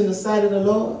precious in the sight of the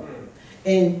Lord,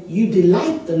 and you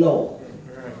delight the Lord.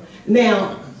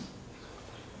 Now,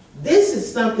 this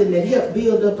is something that helps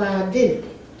build up our identity.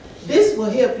 This will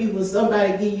help you when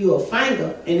somebody give you a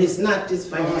finger, and it's not this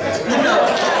finger. You know,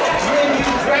 when you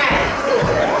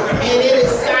drive, and it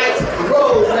excites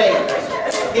road rage.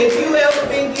 If you ever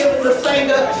been given the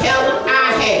finger, Helen,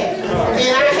 I have.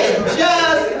 And I had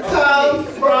just come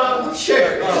from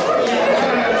church.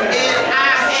 And I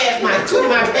had my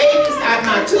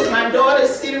babies, my daughter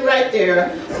sitting right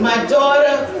there. My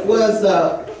daughter was,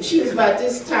 she was about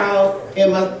this tall,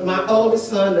 and my oldest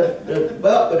son,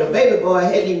 the baby boy,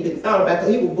 hadn't even been thought about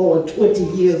because he was born 20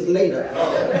 years later.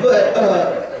 But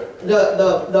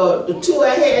the 2 I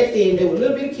had then, they were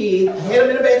little bitty kids. I had them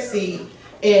in the back seat,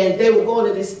 and they were going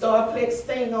to this Starplex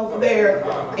thing over there,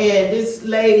 and this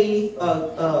lady,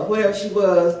 wherever she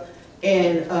was,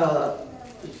 and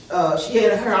she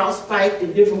had her all spiked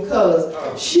in different colors.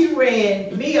 She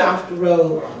ran me off the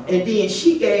road, and then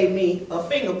she gave me a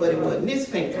finger, but it wasn't this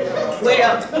finger.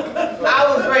 Well, I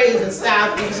was raised in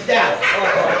Southeast Dallas.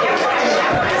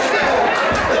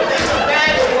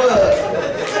 That was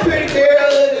pretty girl,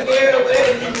 little girl,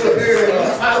 whatever you were, girl.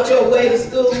 You fought your way to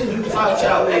school, you fought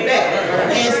your way back.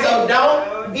 And so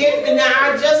don't get me now.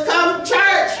 I just come from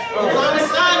church on a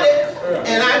Sunday.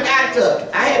 And I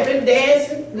had been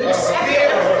dancing with the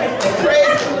Spirit and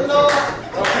praising the Lord.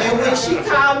 And when she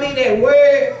called me that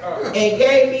word and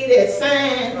gave me that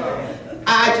sign,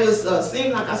 I just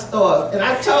seemed like I started. And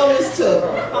I told this to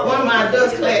one of my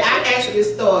adult class, I actually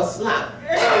started slopping.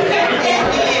 And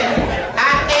then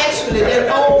that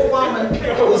old woman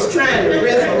was trying to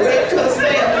resurrect herself.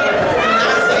 And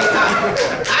I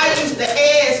said, I used to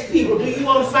ask people, do you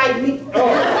want to fight me? You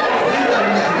want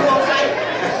to fight?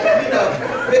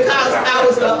 Because I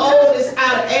was the oldest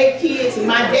out of 8 kids, and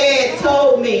my dad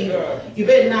told me, you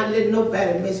better not let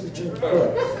nobody mess with your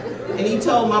brother. And he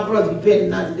told my brother, you better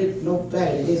not let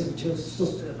nobody mess with your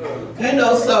sister.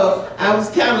 So I was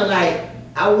kind of like,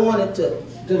 I wanted to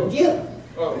get her.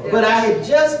 But I had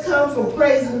just come from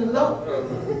praising the Lord.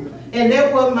 And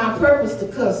that wasn't my purpose to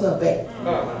cuss her back.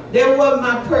 That wasn't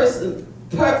my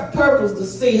purpose to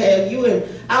see how you and,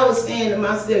 I was saying to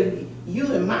myself,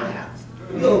 you in my house.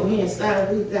 You over here inside of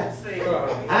this house.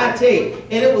 I tell you,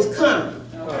 and it was coming.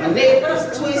 My neck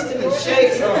was twisting and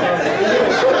shaking.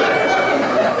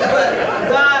 But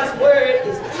God's word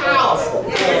is powerful.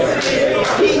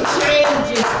 He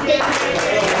changes things.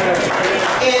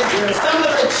 And some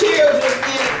of the children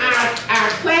in our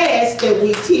class that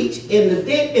we teach in the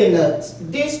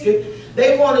district,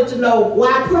 they wanted to know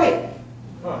why pray.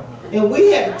 And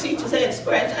we had, the teachers had to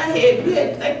scratch our head. We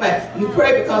had to think about it. You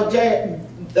pray because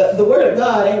the word of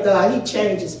God ain't God. He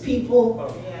changes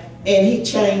people, and he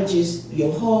changes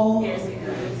your home,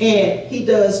 and he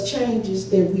does changes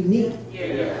that we need.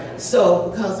 So,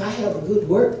 because I have a good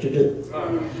work to do,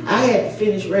 I had to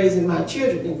finish raising my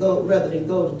children and rather than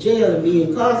go to jail and be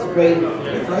incarcerated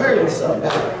for hurting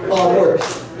somebody or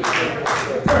worse,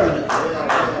 permanently.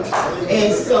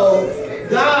 And so,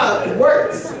 God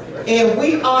works. And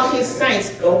we are his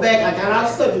saints. Go back, I got off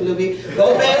subject a little bit.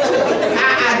 Go back to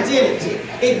our identity.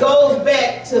 It goes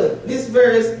back to this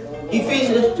verse,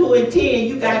 Ephesians 2 and 10.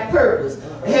 You got purpose.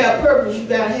 To have purpose, you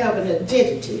got to have an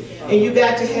identity. And you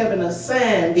got to have an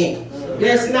assignment.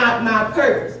 That's not my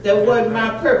purpose. That wasn't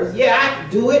my purpose. Yeah, I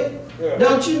could do it.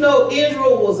 Don't you know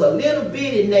Israel was a little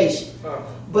bitty nation?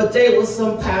 But they were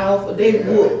some powerful. They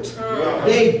whooped.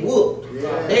 They whooped.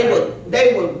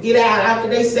 They would get out after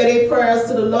they said their prayers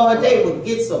to the Lord. They would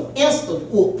get some instant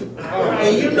whoop.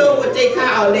 And you know what they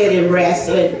call that in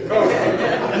wrestling?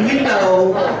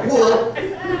 Whoop.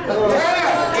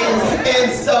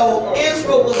 And so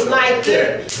Israel was like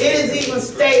that. It is even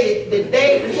stated that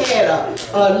they had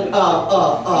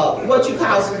what you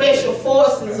call special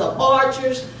forces of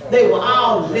archers. They were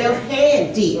all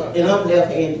left-handed, and I'm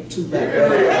left-handed too, back there.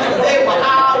 They were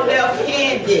all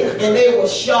left-handed, and they were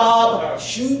sharp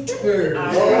shooters.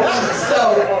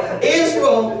 So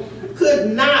Israel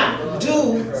could not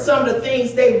do some of the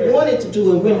things they wanted to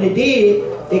do, and when they did,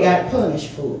 they got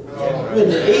punished for it. When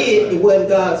they did, it wasn't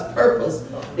God's purpose.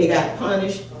 They got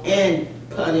punished and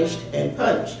punished and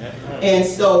punished. And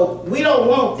so we don't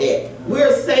want that.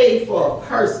 We're saved for a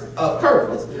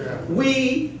purpose.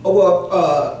 We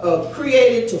were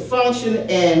created to function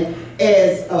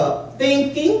as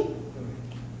thinking,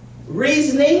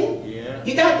 reasoning.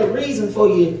 You got the reason for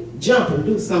you jump and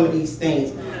do some of these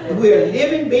things. We're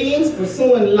living beings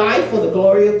pursuing life for the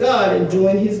glory of God and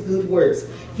doing his good works.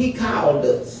 He called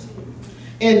us.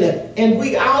 And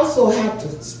we also have to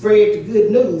spread the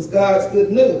good news, God's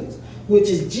good news, which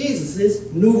is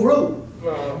Jesus' new rule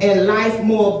and life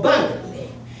more abundantly.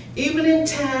 Even in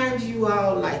times you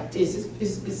all like this,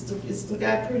 it's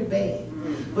got pretty bad.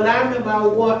 But I remember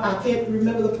I can't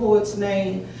remember the poet's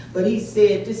name, but he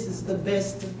said this is the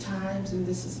best of times and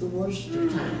this is the worst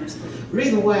of times. The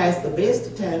reason why it's the best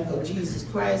of times because Jesus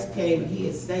Christ came and he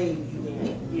has saved you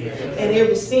and me. And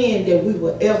every sin that we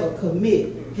will ever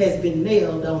commit has been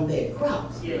nailed on that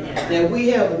cross. Now we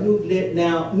have a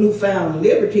newfound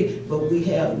liberty, but we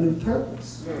have new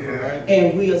purpose.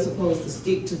 And we are supposed to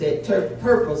stick to that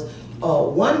purpose.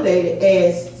 One lady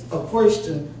asked a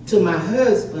question to my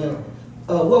husband,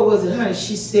 what was it, honey?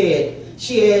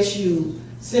 She asked you,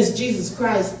 since Jesus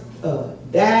Christ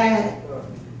died,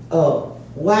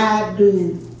 why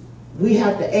do we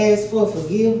have to ask for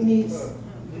forgiveness?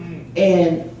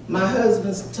 And my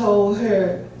husband told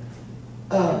her,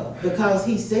 because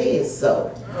he said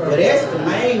so. But that's the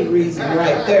main reason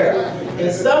right there.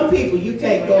 And some people you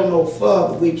can't go no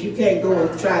further with. You can't go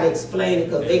and try to explain it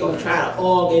because they're going to try to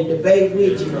argue and debate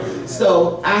with you.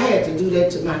 So I had to do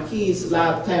that to my kids a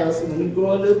lot of times. So when you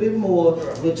grow a little bit more,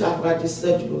 we'll talk about this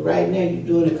subject. But right now you're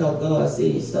doing it because God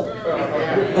said so.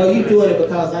 Or you doing it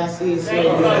because I said so.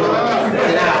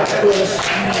 And I push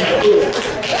you to do it.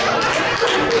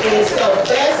 And so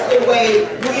that's the way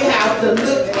we have to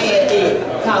look at it,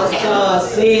 because God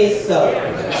says so.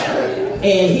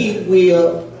 And he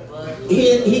will,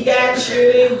 he got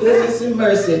surely goodness and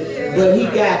mercy, but he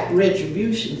got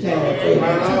retribution time for you.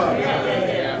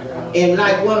 And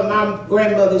like one of my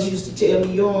grandmothers used to tell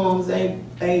me, your arms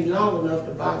ain't long enough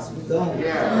to box with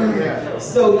God.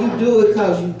 So you do it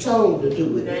because you told to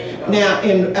do it. Now,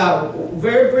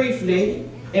 very briefly,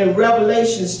 in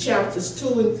Revelations chapters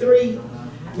 2 and 3,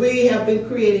 we have been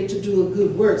created to do a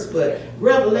good works, but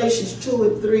Revelations 2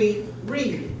 and 3,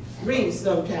 read it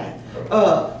sometime.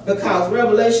 Because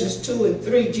Revelations 2 and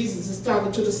 3, Jesus is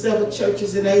talking to the 7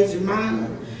 churches in Asia Minor,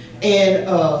 and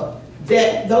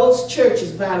that those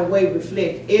churches, by the way,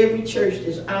 reflect every church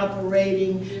that's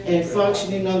operating and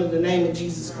functioning under the name of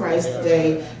Jesus Christ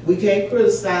today. We can't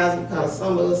criticize them because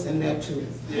some of us in there too.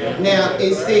 Now,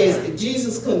 it says that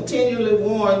Jesus continually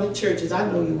warned the churches, I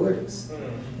know your works.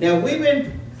 Now,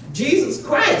 Jesus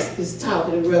Christ is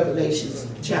talking in Revelation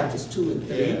chapters 2 and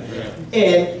 3.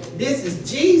 And this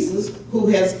is Jesus who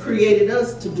has created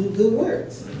us to do good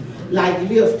works, like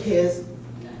Lyft has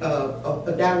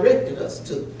directed us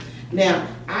to. Now,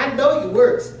 I know your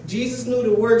works. Jesus knew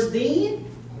the works then,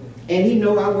 and he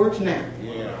know our works now.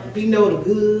 He know the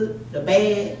good, the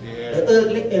bad, the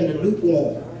ugly, and the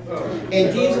lukewarm.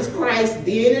 And Jesus Christ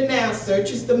then and now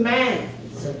searches the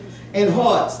minds and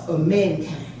hearts of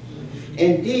mankind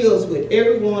and deals with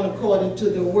everyone according to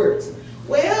their works.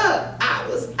 Well,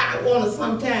 I want to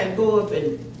sometime go up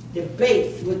and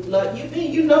debate with,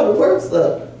 you know the works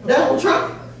of Donald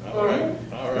Trump. All right.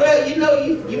 Well,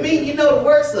 you mean you know the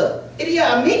works of Idi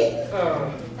Amin?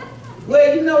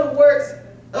 Well, you know the works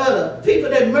of the people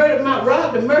that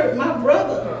robbed and murdered my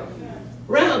brother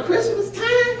around Christmas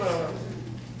time?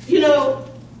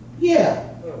 Yeah,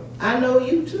 I know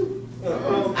you too.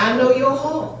 I know your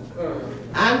heart.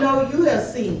 I know you have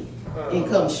sinned and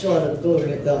come short of the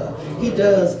glory of God. He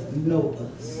does know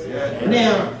us.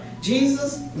 Now,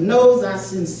 Jesus knows our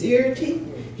sincerity.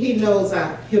 He knows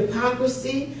our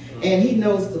hypocrisy. And he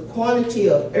knows the quantity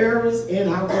of errors in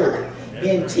our work,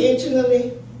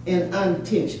 intentionally and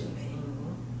unintentionally.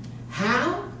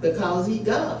 How? Because he's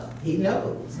God. He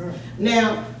knows.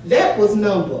 Now, that was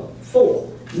number 4.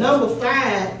 Number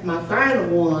 5, my final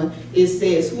one, it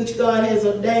says, which God has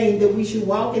ordained that we should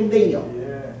walk in them.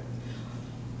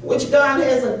 Which God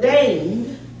has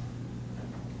ordained,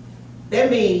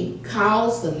 that means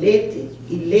called, selected,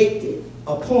 elected,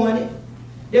 appointed,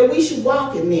 that we should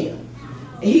walk in them.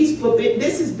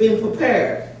 This has been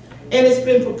prepared, and it's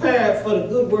been prepared for the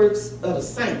good works of the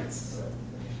saints.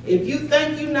 If you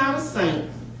think you're not a saint,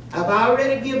 I've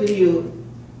already given you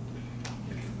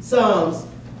Psalms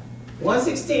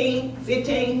 116,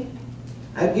 15.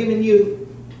 I've given you,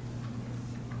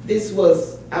 this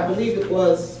was, I believe it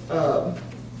was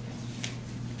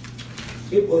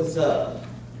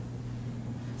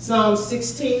Psalm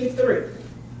 16:3.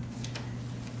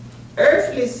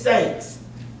 Earthly saints,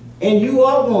 and you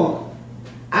are one.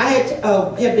 I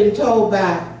had been told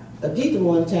by a deacon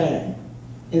one time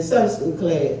in Sunday school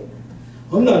class,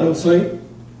 I'm not no saint.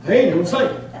 I ain't no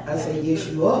saint. I said, yes,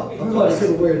 you are, according to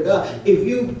the word of God. If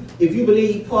you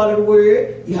believe part of the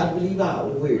word, you have to believe all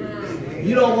the word.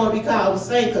 You don't want to be called a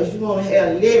saint because you want to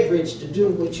have leverage to do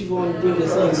what you want to do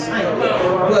that's unsaint.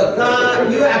 But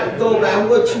God, you have to go by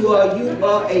what you are. You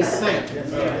are a saint.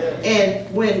 And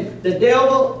when the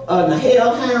devil or the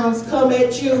hellhounds come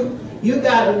at you, you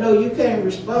got to know you can't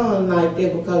respond like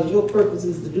that because your purpose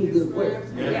is to do good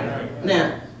work.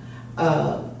 Now,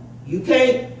 you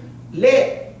can't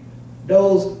let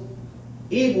those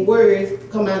evil words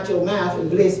come out your mouth and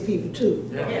bless people too.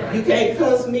 You can't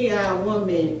cuss me out 1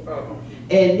 minute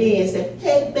and then say,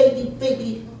 hey,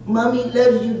 baby, mommy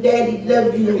loves you, daddy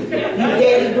loves you, you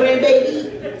daddy, grandbaby.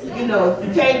 You know,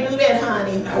 you can't do that,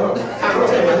 honey. I'll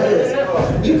tell my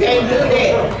husband. You can't do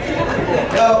that.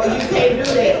 No, you can't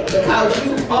do that because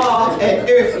you are an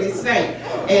earthly saint.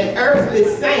 And earthly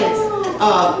saints,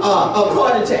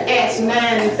 according to Acts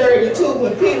 9:32,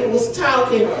 when Peter was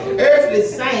talking, earthly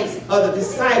saints are the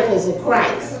disciples of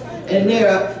Christ. And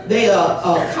they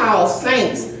are called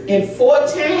saints in 4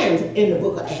 times in the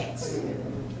book of Acts.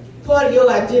 Part of your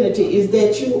identity is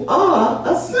that you are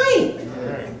a saint.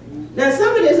 Now,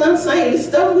 some of this unsaintly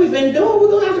stuff we've been doing, we're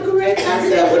going to have to correct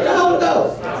ourselves with the Holy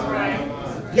Ghost.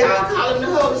 Y'all call him the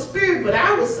Holy Spirit, but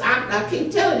I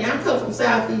keep telling you, I come from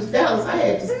Southeast Dallas.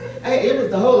 It was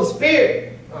the Holy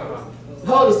Spirit.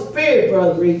 Holy Spirit,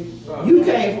 Brother Reed. You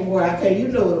came from where I came. You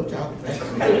know what I'm talking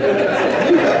about.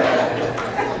 You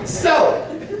know. So,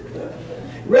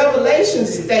 Revelation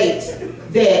states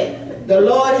that the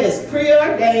Lord has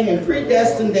preordained and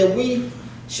predestined that we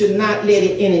should not let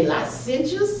any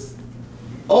licentious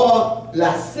or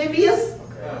lascivious,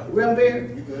 remember,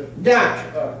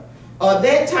 doctrine, or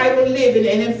that type of living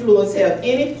and influence have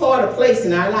any part or place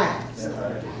in our lives.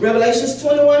 Revelations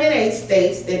 21:8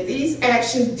 states that these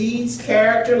actions, deeds,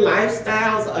 character,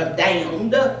 lifestyles are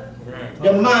damned,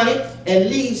 demonic, and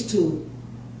leads to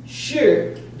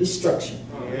sure destruction.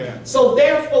 So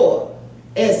therefore,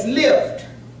 as lift,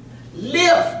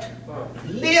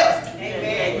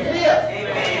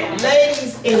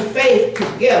 ladies in faith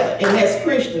together, and that's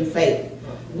Christian faith,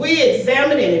 we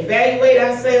examine and evaluate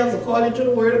ourselves according to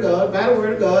the Word of God, by the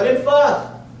Word of God, and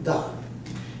for God.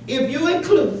 If you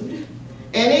include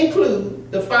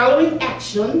the following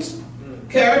actions,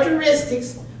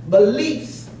 characteristics,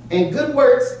 beliefs, and good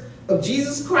works of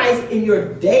Jesus Christ in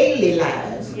your daily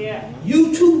lives,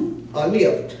 you too are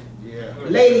lived.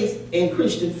 Ladies in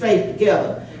Christian faith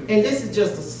together. And this is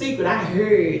just a secret I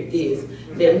heard is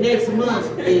that next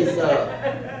month is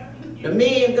the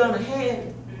men gonna have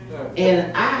it.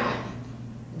 And I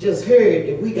just heard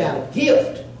that we got a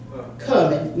gift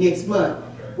coming next month.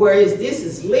 Whereas this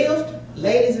is lift,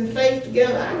 ladies in faith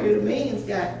together, I heard the men's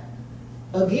got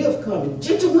a gift coming.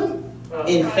 Gentlemen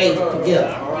in faith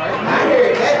together. I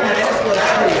heard that. Now that's what I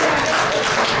heard.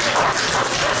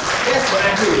 That's what I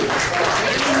heard.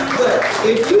 But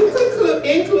if you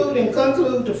include and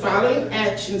conclude the following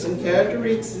actions and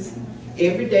characteristics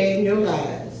every day in your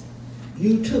lives,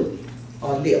 you too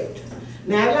are lift.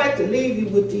 Now I'd like to leave you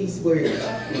with these words.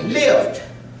 Lift.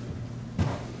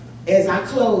 As I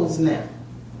close now,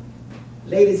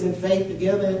 ladies in faith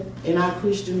together in our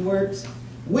Christian works,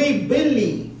 we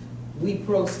believe, we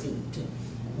proceed,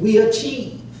 we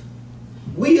achieve,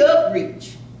 we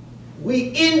upreach,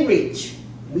 we enrich,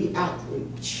 we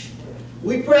outreach.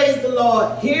 We praise the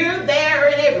Lord here, there,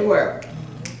 and everywhere.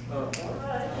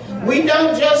 We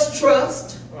don't just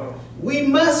trust, we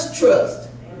must trust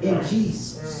in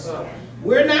Jesus.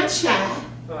 We're not shy,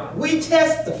 we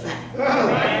testify,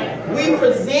 we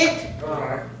present,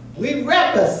 we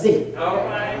represent,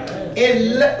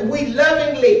 and we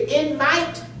lovingly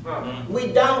invite,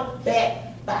 we don't backbite.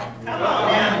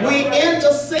 We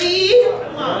intercede,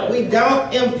 we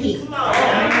don't impede.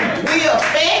 We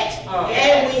affect,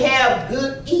 and we have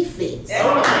good effects.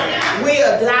 We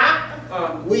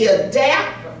adopt, we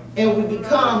adapt, and we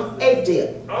become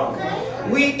adept.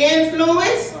 We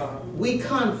influence, we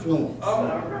confluence.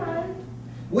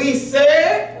 We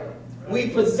serve, we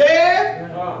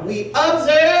preserve, we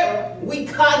observe, we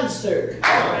conserve.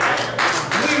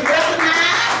 We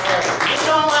recognize, we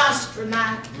don't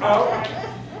ostracize.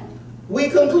 We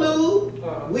conclude,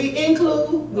 we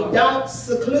include, we don't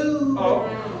seclude.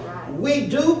 We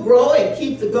do grow and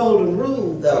keep the golden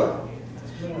rule though,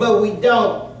 but we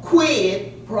don't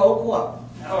quid pro quo.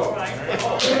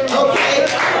 Okay,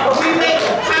 we make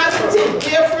a positive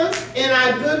difference in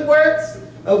our good works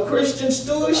of Christian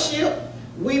stewardship.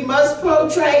 We must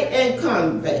portray and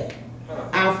convey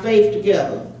our faith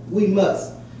together. We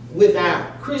must, with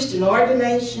our Christian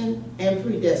ordination and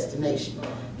predestination,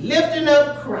 lifting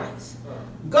up Christ.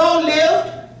 Go lift,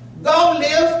 go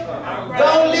lift,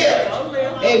 go lift.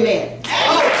 Amen.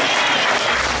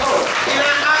 And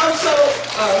I also,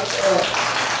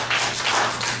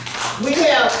 we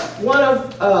have one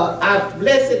of our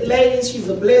blessed ladies. She's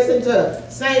a blessing to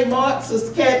St. Mark,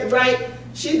 Sister Kathy Wright.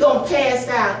 She's going to pass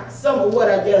out some of what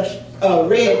I just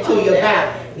read to you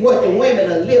about what the women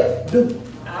of lift do.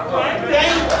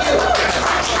 Thank you.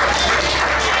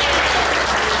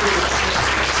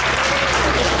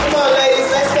 Come on, ladies,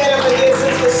 let's stand up and give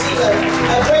Sister Sheila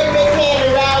a great big hand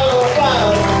and round of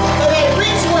applause for that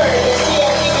rich word that she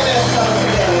has given us on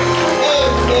today.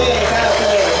 Amen. God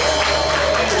bless.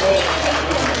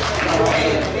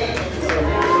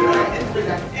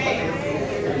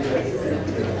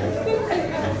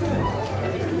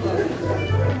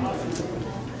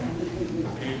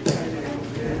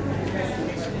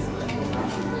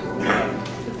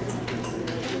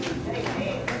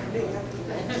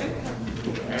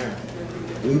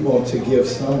 We want to give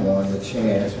someone a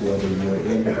chance, whether you're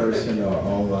in person or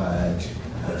online,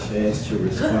 a chance to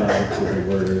respond to the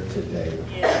word today.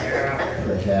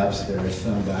 Perhaps there is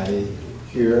somebody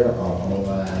here or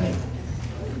online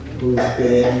who's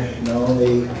been not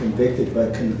only convicted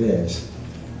but convinced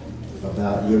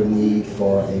about your need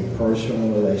for a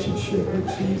personal relationship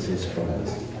with Jesus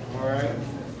Christ. All right.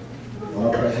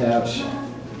 Or perhaps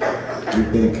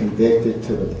you've been convicted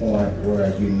to the point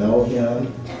where you know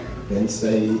him, been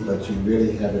saved, but you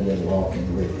really haven't been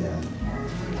walking with him.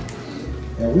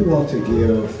 And we want to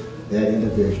give that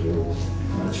individual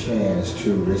a chance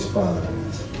to respond.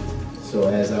 So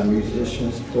as our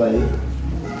musicians play,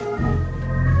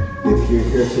 if you're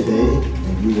here today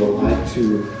and you would like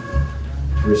to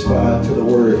respond to the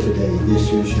word today,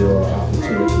 this is your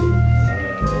opportunity.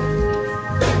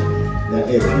 Now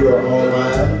if you're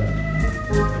online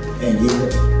and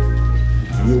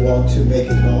you want to make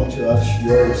it known to us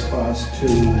your response to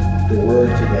the word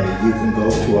today, you can go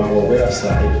to our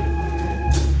website,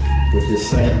 which is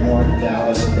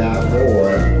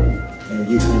SaintMark-Dallas.org, and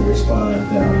you can respond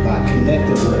by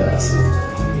connecting with us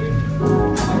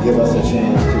and give us a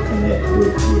chance to connect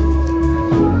with you.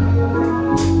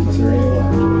 Is there anyone?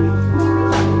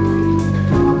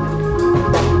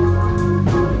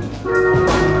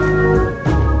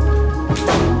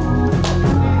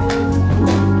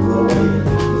 We'll wait. Is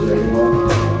there anyone?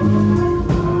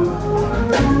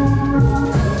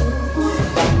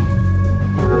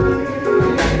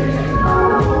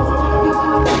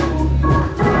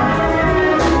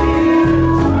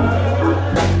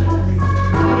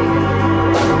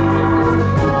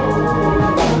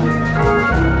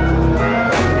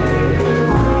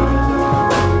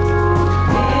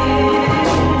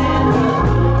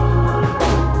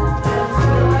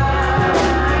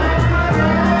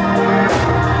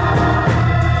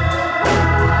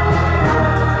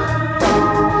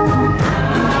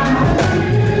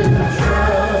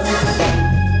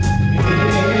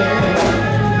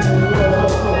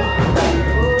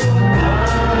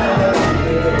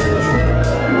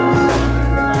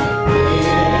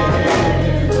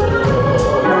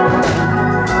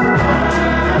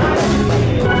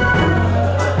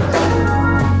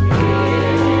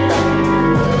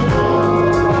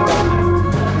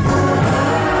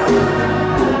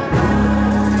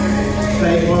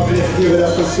 Give it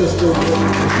up for Sister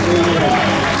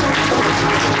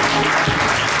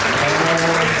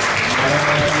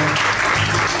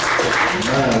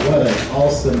what an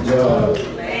awesome job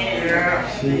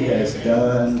she has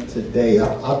done today.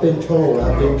 I've been told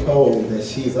that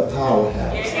she's a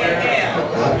powerhouse.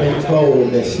 I've been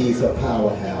told that she's a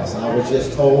powerhouse. I was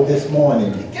just told this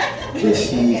morning that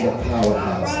she's a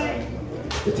powerhouse.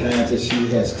 The times that she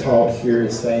has taught here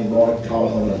at St. Mark,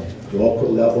 taught on a local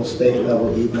level, state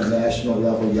level, even a national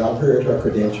level. Y'all heard her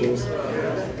credentials.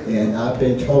 And I've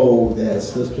been told that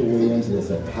Sister Williams is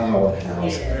a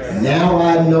powerhouse. Now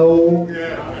I know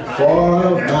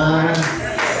for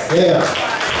myself.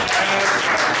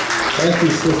 Thank you,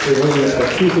 Sister Williams, for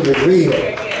keeping it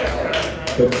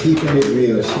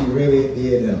real. She really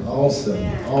did an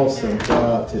awesome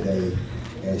job today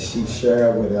as she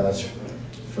shared with us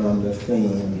from the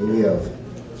theme, Live,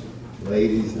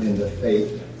 Ladies in the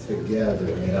Faith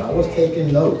Together. And I was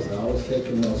taking notes.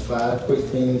 5 quick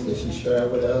things that she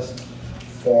shared with us.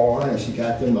 4, and she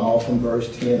got them all from verse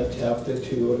 10 of chapter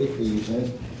 2 of Ephesians.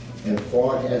 And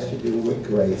 4 has to do with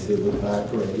grace. It was by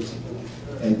grace.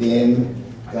 And then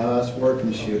God's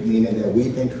workmanship, meaning that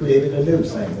we've been created anew,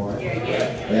 St. Mark,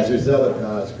 as a result of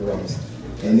God's grace.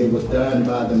 And it was done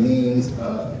by the means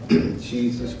of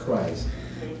Jesus Christ.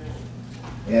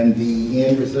 And the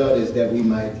end result is that we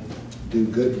might do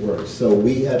good works. So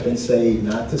we have been saved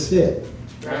not to sit.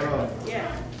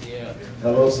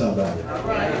 Hello, somebody.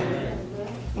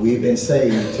 We've been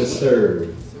saved to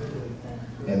serve.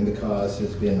 And because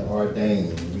it's been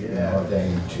ordained, we've been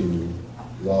ordained to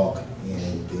walk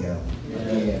in them.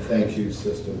 And thank you,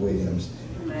 Sister Williams,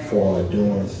 for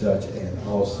doing such an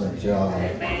awesome job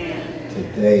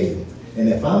today. And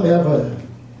if I'm ever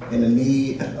in the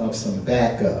need of some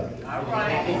backup,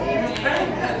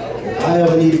 if I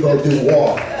ever need to go do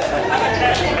walk,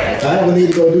 if I ever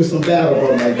need to go do some battle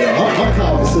work like that, I'm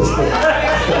calling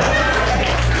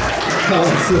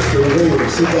Sister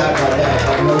Williams. She got my back. I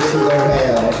know she don't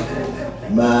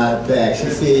have my back. She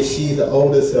said she's the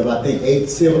oldest of, I think, 8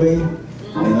 siblings,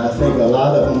 and I think a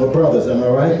lot of them were brothers, am I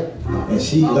right? And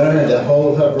she learned to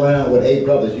hold her ground with 8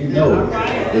 brothers. You know,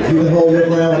 if you can hold your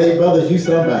ground with 8 brothers, you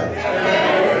somebody.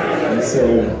 And so,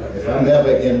 if I'm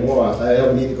ever in war, if I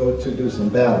ever need to go to do some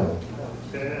battle,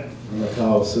 I'm going to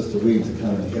call Sister Williams to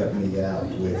come and help me out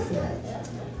with that.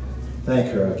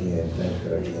 Thank her again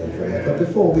for that. But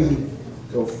before we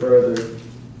go further,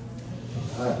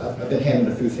 I've been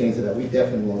handling a few things that we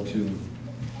definitely want to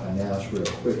announce real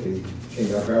quickly. Can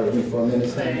y'all bear with me for a minute,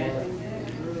 Sam?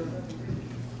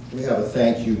 We have a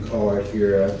thank you card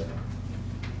here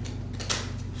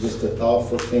It's the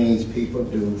thoughtful things people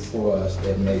do for us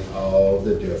that make all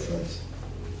the difference.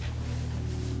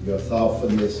 Your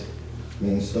thoughtfulness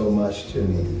means so much to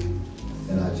me.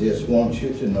 And I just want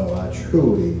you to know I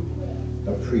truly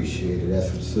appreciate it. That's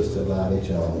from Sister Lottie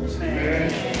Jones.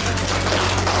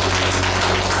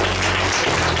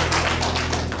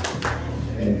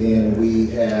 And then we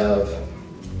have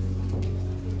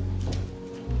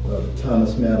Brother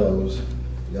Thomas Meadows.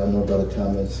 Y'all know Brother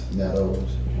Thomas Meadows.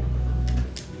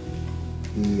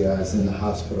 He is in the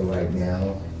hospital right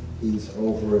now. He's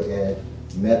over at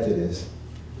Methodist,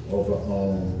 over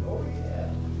on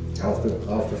off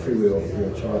the freeway over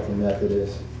here, Charlton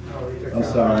Methodist. I'm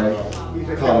sorry,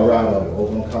 Colorado,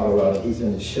 over in Colorado. He's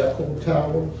in the Shekel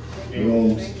Tower,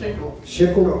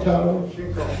 Shekel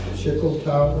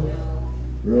Tower,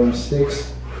 room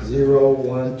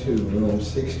 6012, room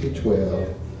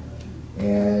 6012.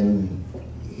 And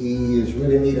he is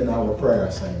really needing our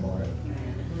prayers, St. Mark.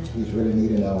 He's really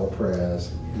needing our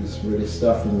prayers. He's really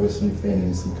suffering with some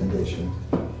things, some conditions.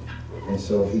 And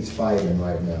so he's fighting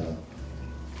right now.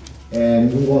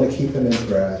 And we want to keep him in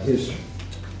prayer. His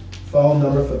phone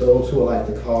number for those who would like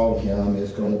to call him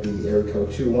is going to be area code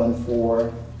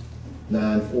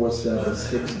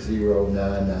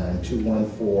 214-947-6099,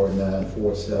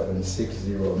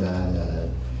 214-947-6099.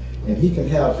 And he can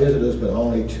have visitors, but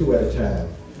only 2 at a time.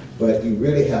 But you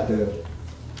really have to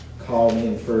call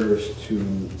in first to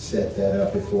set that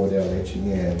up before they'll let you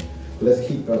in. But let's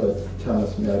keep Brother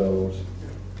Thomas Meadows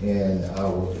in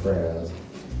our prayers.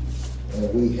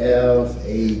 And we have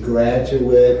a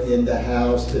graduate in the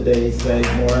house today, St.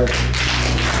 Mark.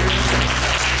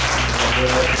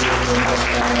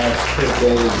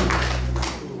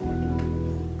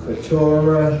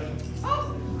 Katora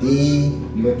D.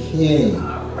 McKinney.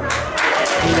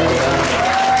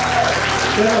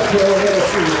 Shout out to all that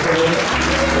for you,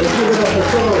 let's give it up for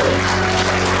Katora.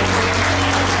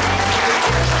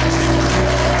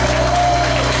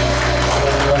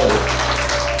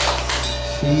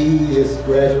 She is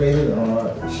graduating,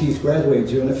 she's graduating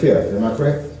June the 5th, am I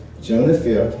correct? June the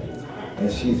 5th,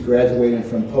 and she's graduating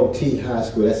from Poteet High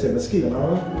School. That's in Muskegon,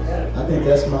 all right? I think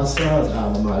that's my son's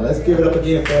alma mater. Let's give it up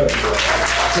again for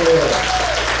Sarah.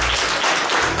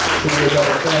 She was on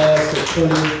the class of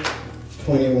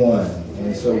 2021,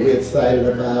 and so we're excited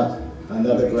about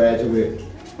another graduate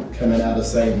coming out of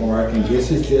St. Mark, and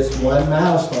this is just one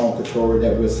milestone, Katora,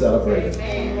 that we're celebrating.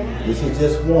 This is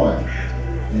just one.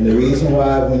 And the reason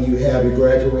why when you have your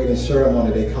graduating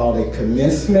ceremony, they call it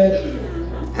commencement,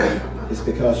 is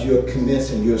because you're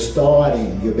commencing, you're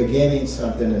starting, you're beginning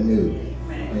something anew.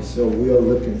 And so we're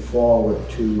looking forward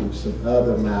to some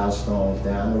other milestones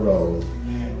down the road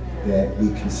that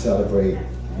we can celebrate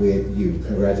with you.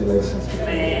 Congratulations.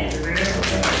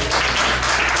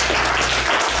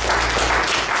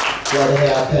 Glad to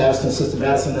have Pastor and Sister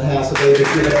Madison in the house today. Good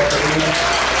to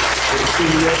see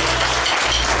you.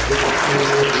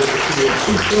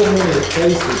 So many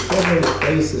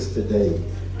faces today.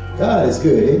 God is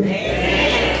good, isn't he? I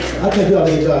think you ought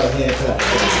to give God a hand clap.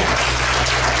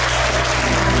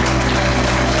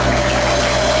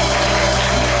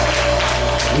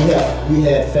 We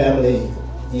had family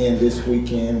in this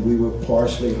weekend. We were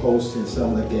partially hosting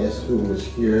some of the guests who was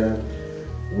here.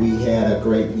 We had a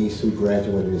great niece who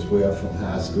graduated as well from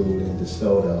high school in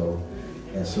DeSoto.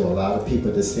 And so a lot of people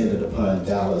descended upon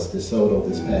Dallas, DeSoto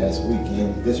this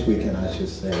weekend I should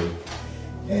say.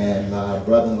 And my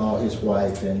brother-in-law, his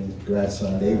wife, and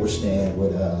grandson, they were staying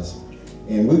with us.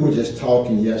 And we were just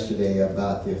talking yesterday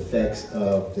about the effects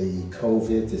of the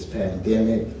COVID, this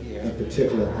pandemic, in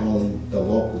particular on the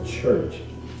local church.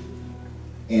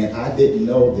 And I didn't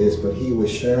know this, but he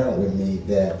was sharing with me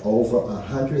that over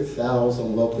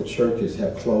 100,000 local churches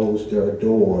have closed their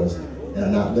doors and are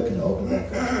not looking to open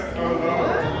back up.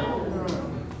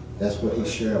 That's what he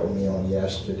shared with me on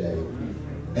yesterday.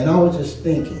 And I was just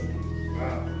thinking,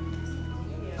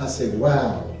 I said,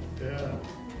 wow,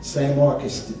 St.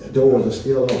 Mark's doors are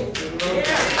still open.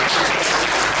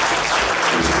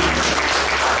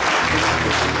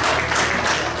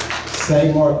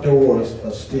 St. Mark doors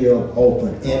are still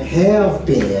open and have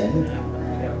been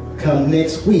come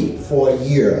next week for a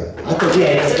year. I think we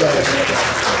have to start.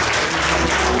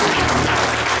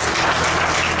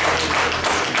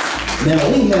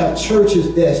 Now we have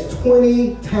churches that's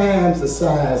 20 times the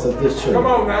size of this church. Come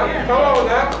on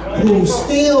now. Who's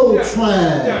still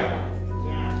trying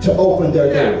to open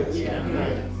their doors.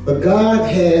 But God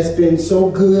has been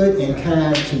so good and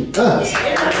kind to us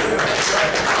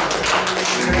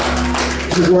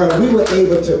to where we were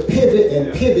able to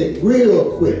pivot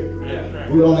real quick.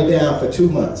 We were only down for 2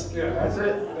 months.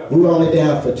 We were only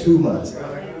down for 2 months.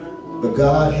 But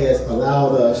God has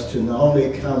allowed us to not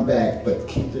only come back, but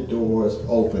keep the doors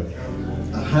open.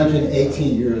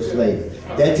 118 years later.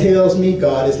 That tells me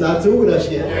God is not through with us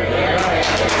yet.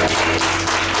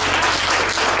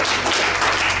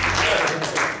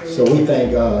 So we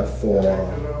thank God for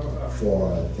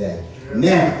that.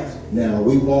 Now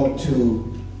we want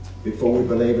to, before we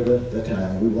belabor the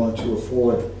time, we want to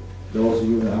afford those of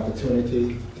you an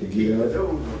opportunity to give.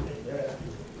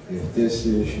 If this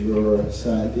is your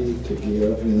Sunday to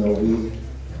give, you know,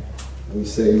 we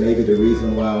say maybe the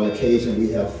reason why on occasion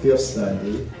we have Fifth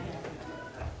Sunday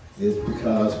is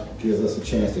because it gives us a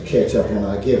chance to catch up on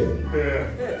our giving.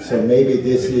 So maybe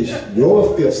this is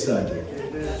your Fifth Sunday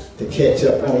to catch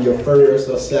up on your first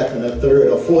or second or third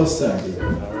or fourth Sunday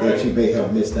that you may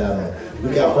have missed out on. We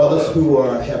got brothers who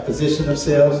have positioned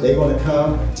themselves. They're going to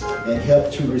come and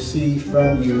help to receive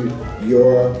from you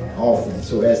your offering.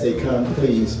 So as they come,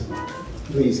 please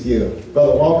give.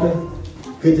 Brother Walker,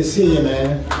 good to see you,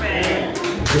 man.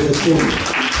 Good to see you.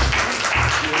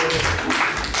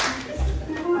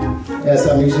 Ask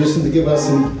our musicians to give us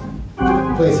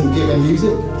play some giving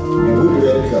music, and we'll be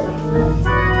ready to go.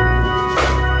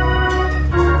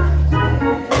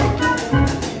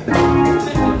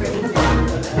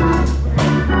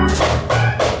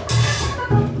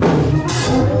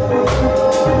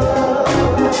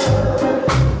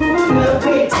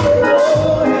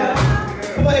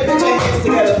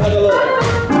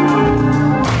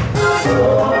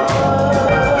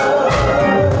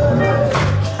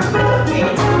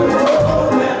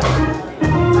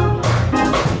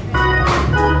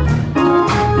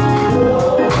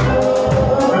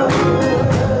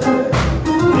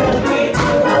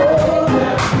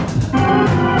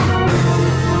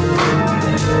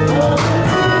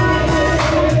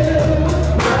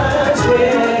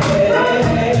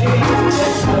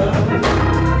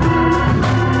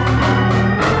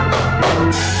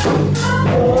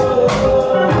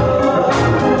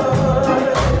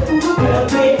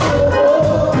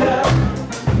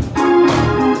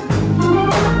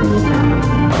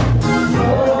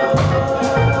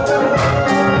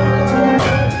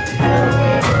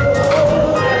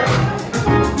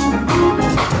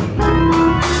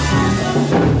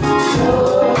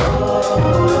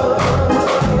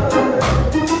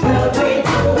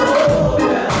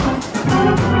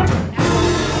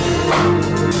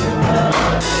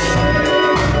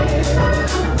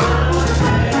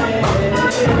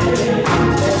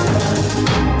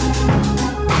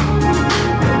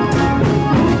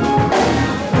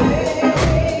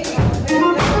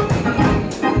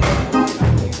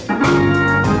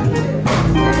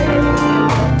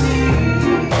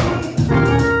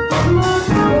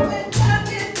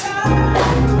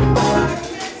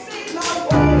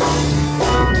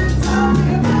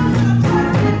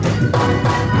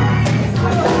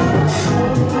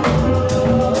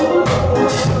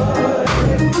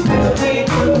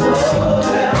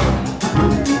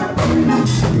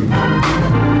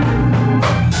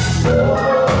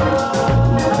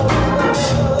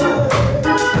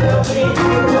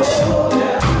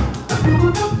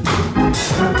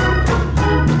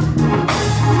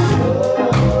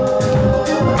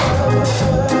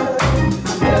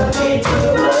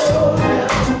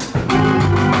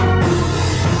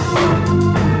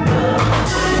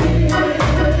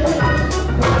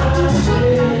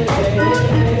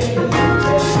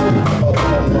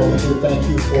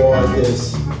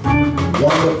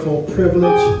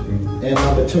 Privilege and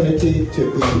opportunity to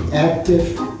be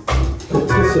active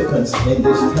participants in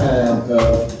this time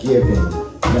of giving.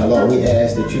 Now, Lord, we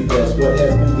ask that you bless what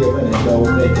has been given and those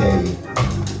that gave.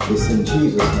 It's in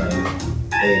Jesus' name.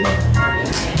 Amen.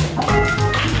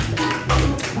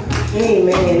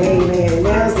 Amen, amen.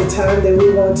 Now's the time that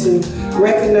we want to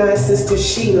recognize Sister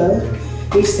Sheila,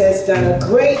 who has done a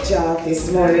great job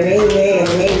this morning. Amen, amen,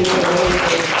 amen.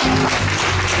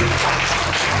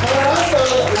 I would also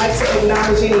like to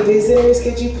acknowledge any visitors.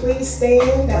 Could you please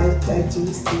stand out at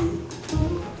GC?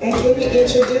 And can you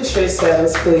introduce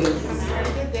yourselves, please?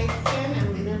 Meredith Dixon, I'm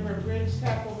a member of Bridge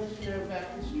Chapel Missionary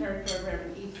Baptist Church.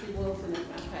 Reverend E.C. Wilson is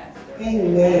my pastor. Amen,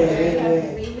 I'm happy to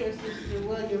amen. be here. Sister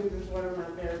Williams is one of my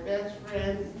very best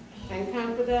friends and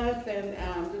confidants, and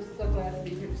I'm just so glad to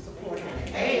be here to support her.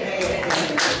 Amen.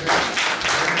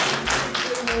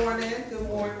 Good morning. Good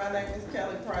morning. My name is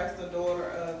Kelly Price, the daughter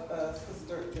of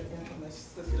the infamous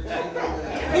Sister Sheila.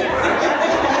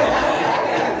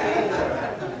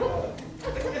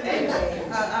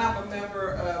 I'm a member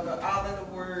of All in the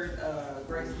Word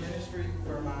Grace Ministry,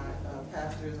 where my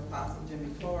pastor is Apostle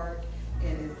Jimmy Clark,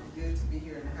 and it's good to be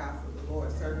here in the house of the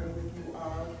Lord, serving with you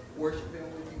all,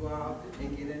 worshiping with you all,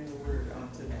 and getting the word on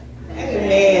today.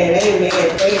 Amen, amen.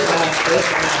 Praise God.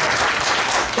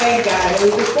 Thank God.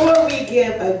 And before we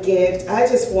give a gift, I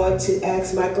just want to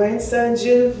ask my grandson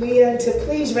Julian to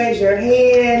please raise your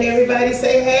hand. Everybody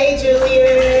say, hey,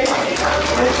 Julian.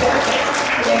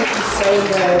 Thank you so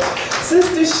much.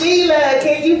 Sister Sheila,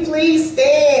 can you please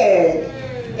stand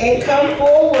and come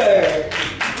forward?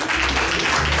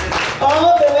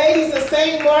 All the ladies of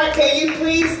St. Mark, can you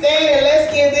please stand and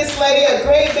let's give this lady a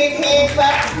great big hand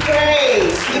clap of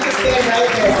praise. You can stand right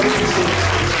there, Sister Sheila.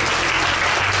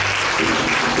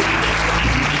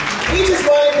 We just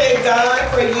want to thank God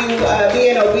for you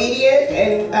being obedient,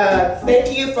 and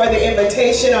thank you for the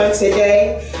invitation on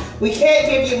today. We can't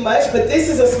give you much, but this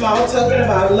is a small token of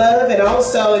our love, and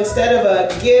also instead of a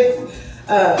gift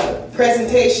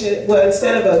presentation, well,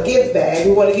 instead of a gift bag,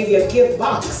 we want to give you a gift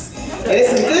box. And there's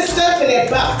some good stuff in that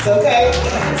box, okay?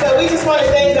 So we just want to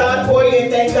thank God for you and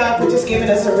thank God for just giving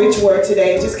us a rich word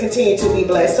today, and just continue to be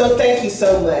blessed. So thank you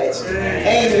so much.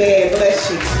 Amen. Bless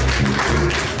you.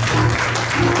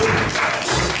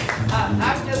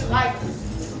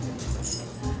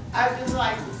 I'd just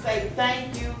like to say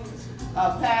thank you,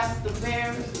 Pastor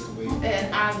Mary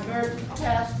and our emergency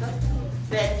pastor,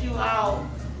 that you all,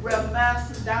 Reverend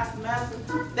Master, Dr. Master,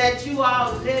 that you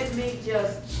all let me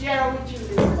just share with you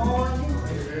this morning.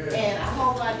 And I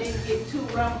hope I didn't get too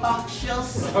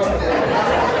rambunctious. But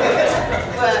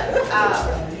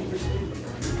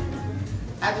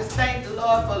I just thank the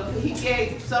Lord for He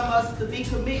gave some of us to be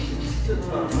comedians too.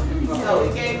 So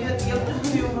He gave me a gift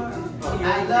of humor.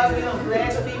 I love you. I'm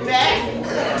glad to be back in the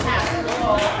house of the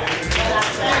Lord. And I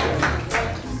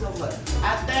thank you so much. I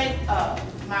thank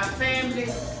my family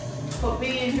for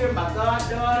being here, my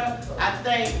goddaughter. I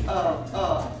thank,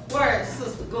 where is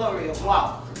Sister Gloria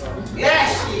Walker? There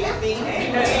she is.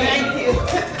 Thank you.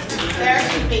 There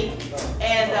she be.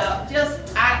 And I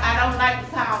don't like to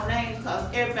call names because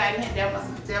everybody had that was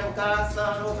my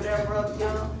godson over there, Brother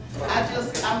Young.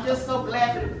 I'm just so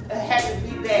glad to happy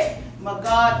to be back. My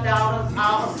goddaughters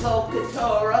also,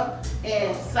 Keturah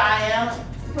and Sienna.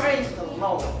 Praise the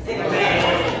Lord. Amen.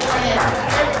 And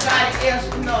everybody else,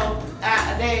 you know,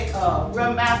 they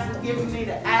Reverend Master giving me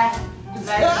the eye.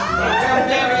 Like, Reverend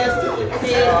Darius to the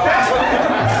head.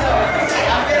 So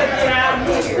I better get out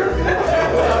here.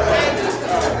 So thank you,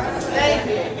 sir. Thank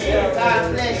you. God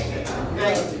bless you.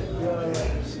 Thank you.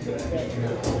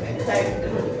 Thank you.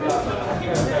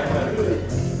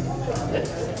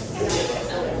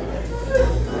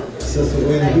 Sister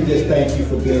Winnie, we just thank you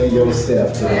for being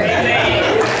yourself today.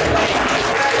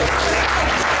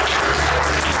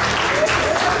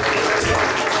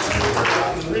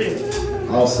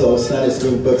 Also, Sunday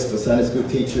school books for Sunday school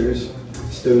teachers,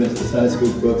 students, the Sunday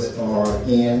school books are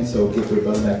in, so get to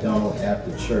Brother McDonald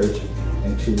after church.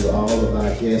 And to all of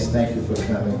our guests, thank you for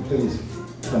coming. Please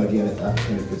come again as the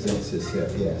opportunity presents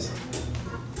itself. Yes.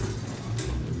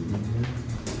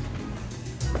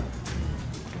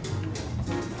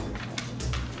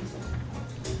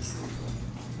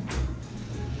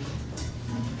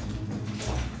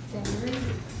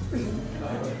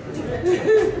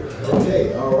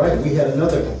 Okay, all right. We had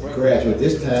another graduate,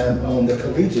 this time on the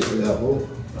collegiate level,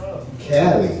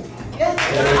 Callie. Yes.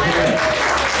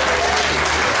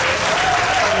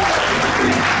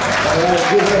 All right,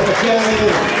 give it up for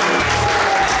Callie.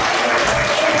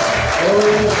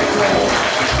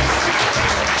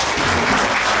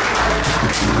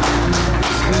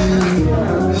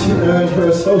 She earned her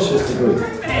associate's degree.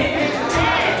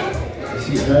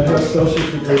 She earned her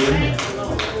associate's degree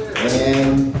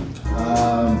and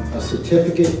a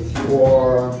certificate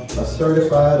for a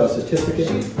certified or certificate?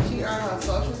 She earned her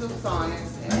Associates of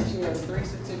Science, and she has 3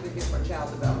 certificates for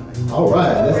child development. All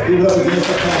right, let's give it up again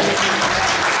for Tyler.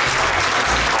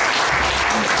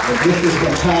 This is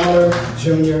from Tyler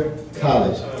Junior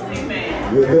College.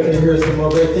 Amen. We're looking to hear some more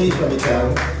great things from you,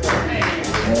 Tyler.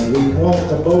 And we want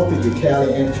the both of you,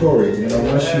 Callie and Tori, you know,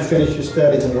 once you finish your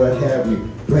studies and what have you,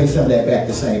 bring some of that back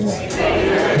the same way.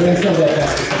 Bring some of that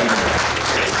back the same way.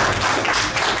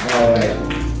 All right.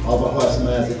 All the hearts and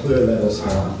minds are clear. Let us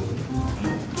know.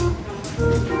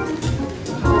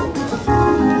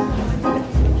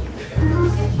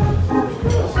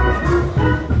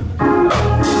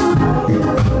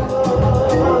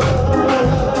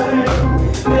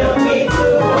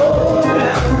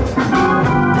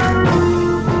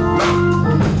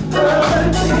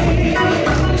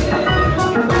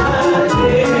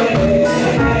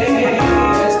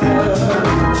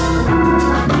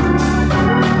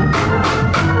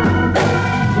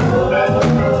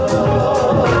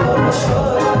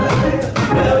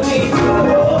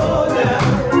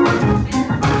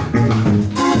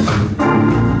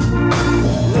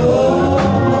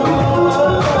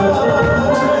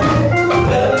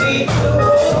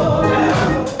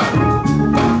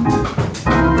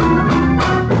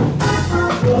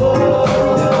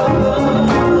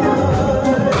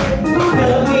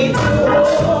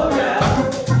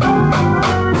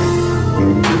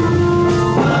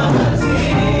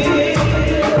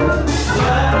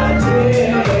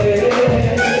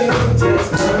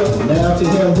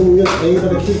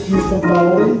 from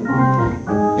falling,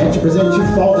 and to present you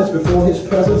faultless before his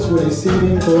presence with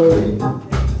exceeding glory.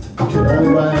 To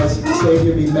only wise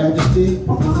Savior be majesty,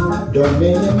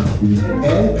 dominion,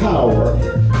 and power,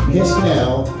 hence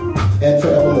now and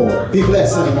forevermore. Be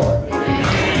blessed, SaintMark.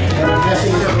 Have a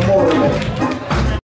happy Memorial Day.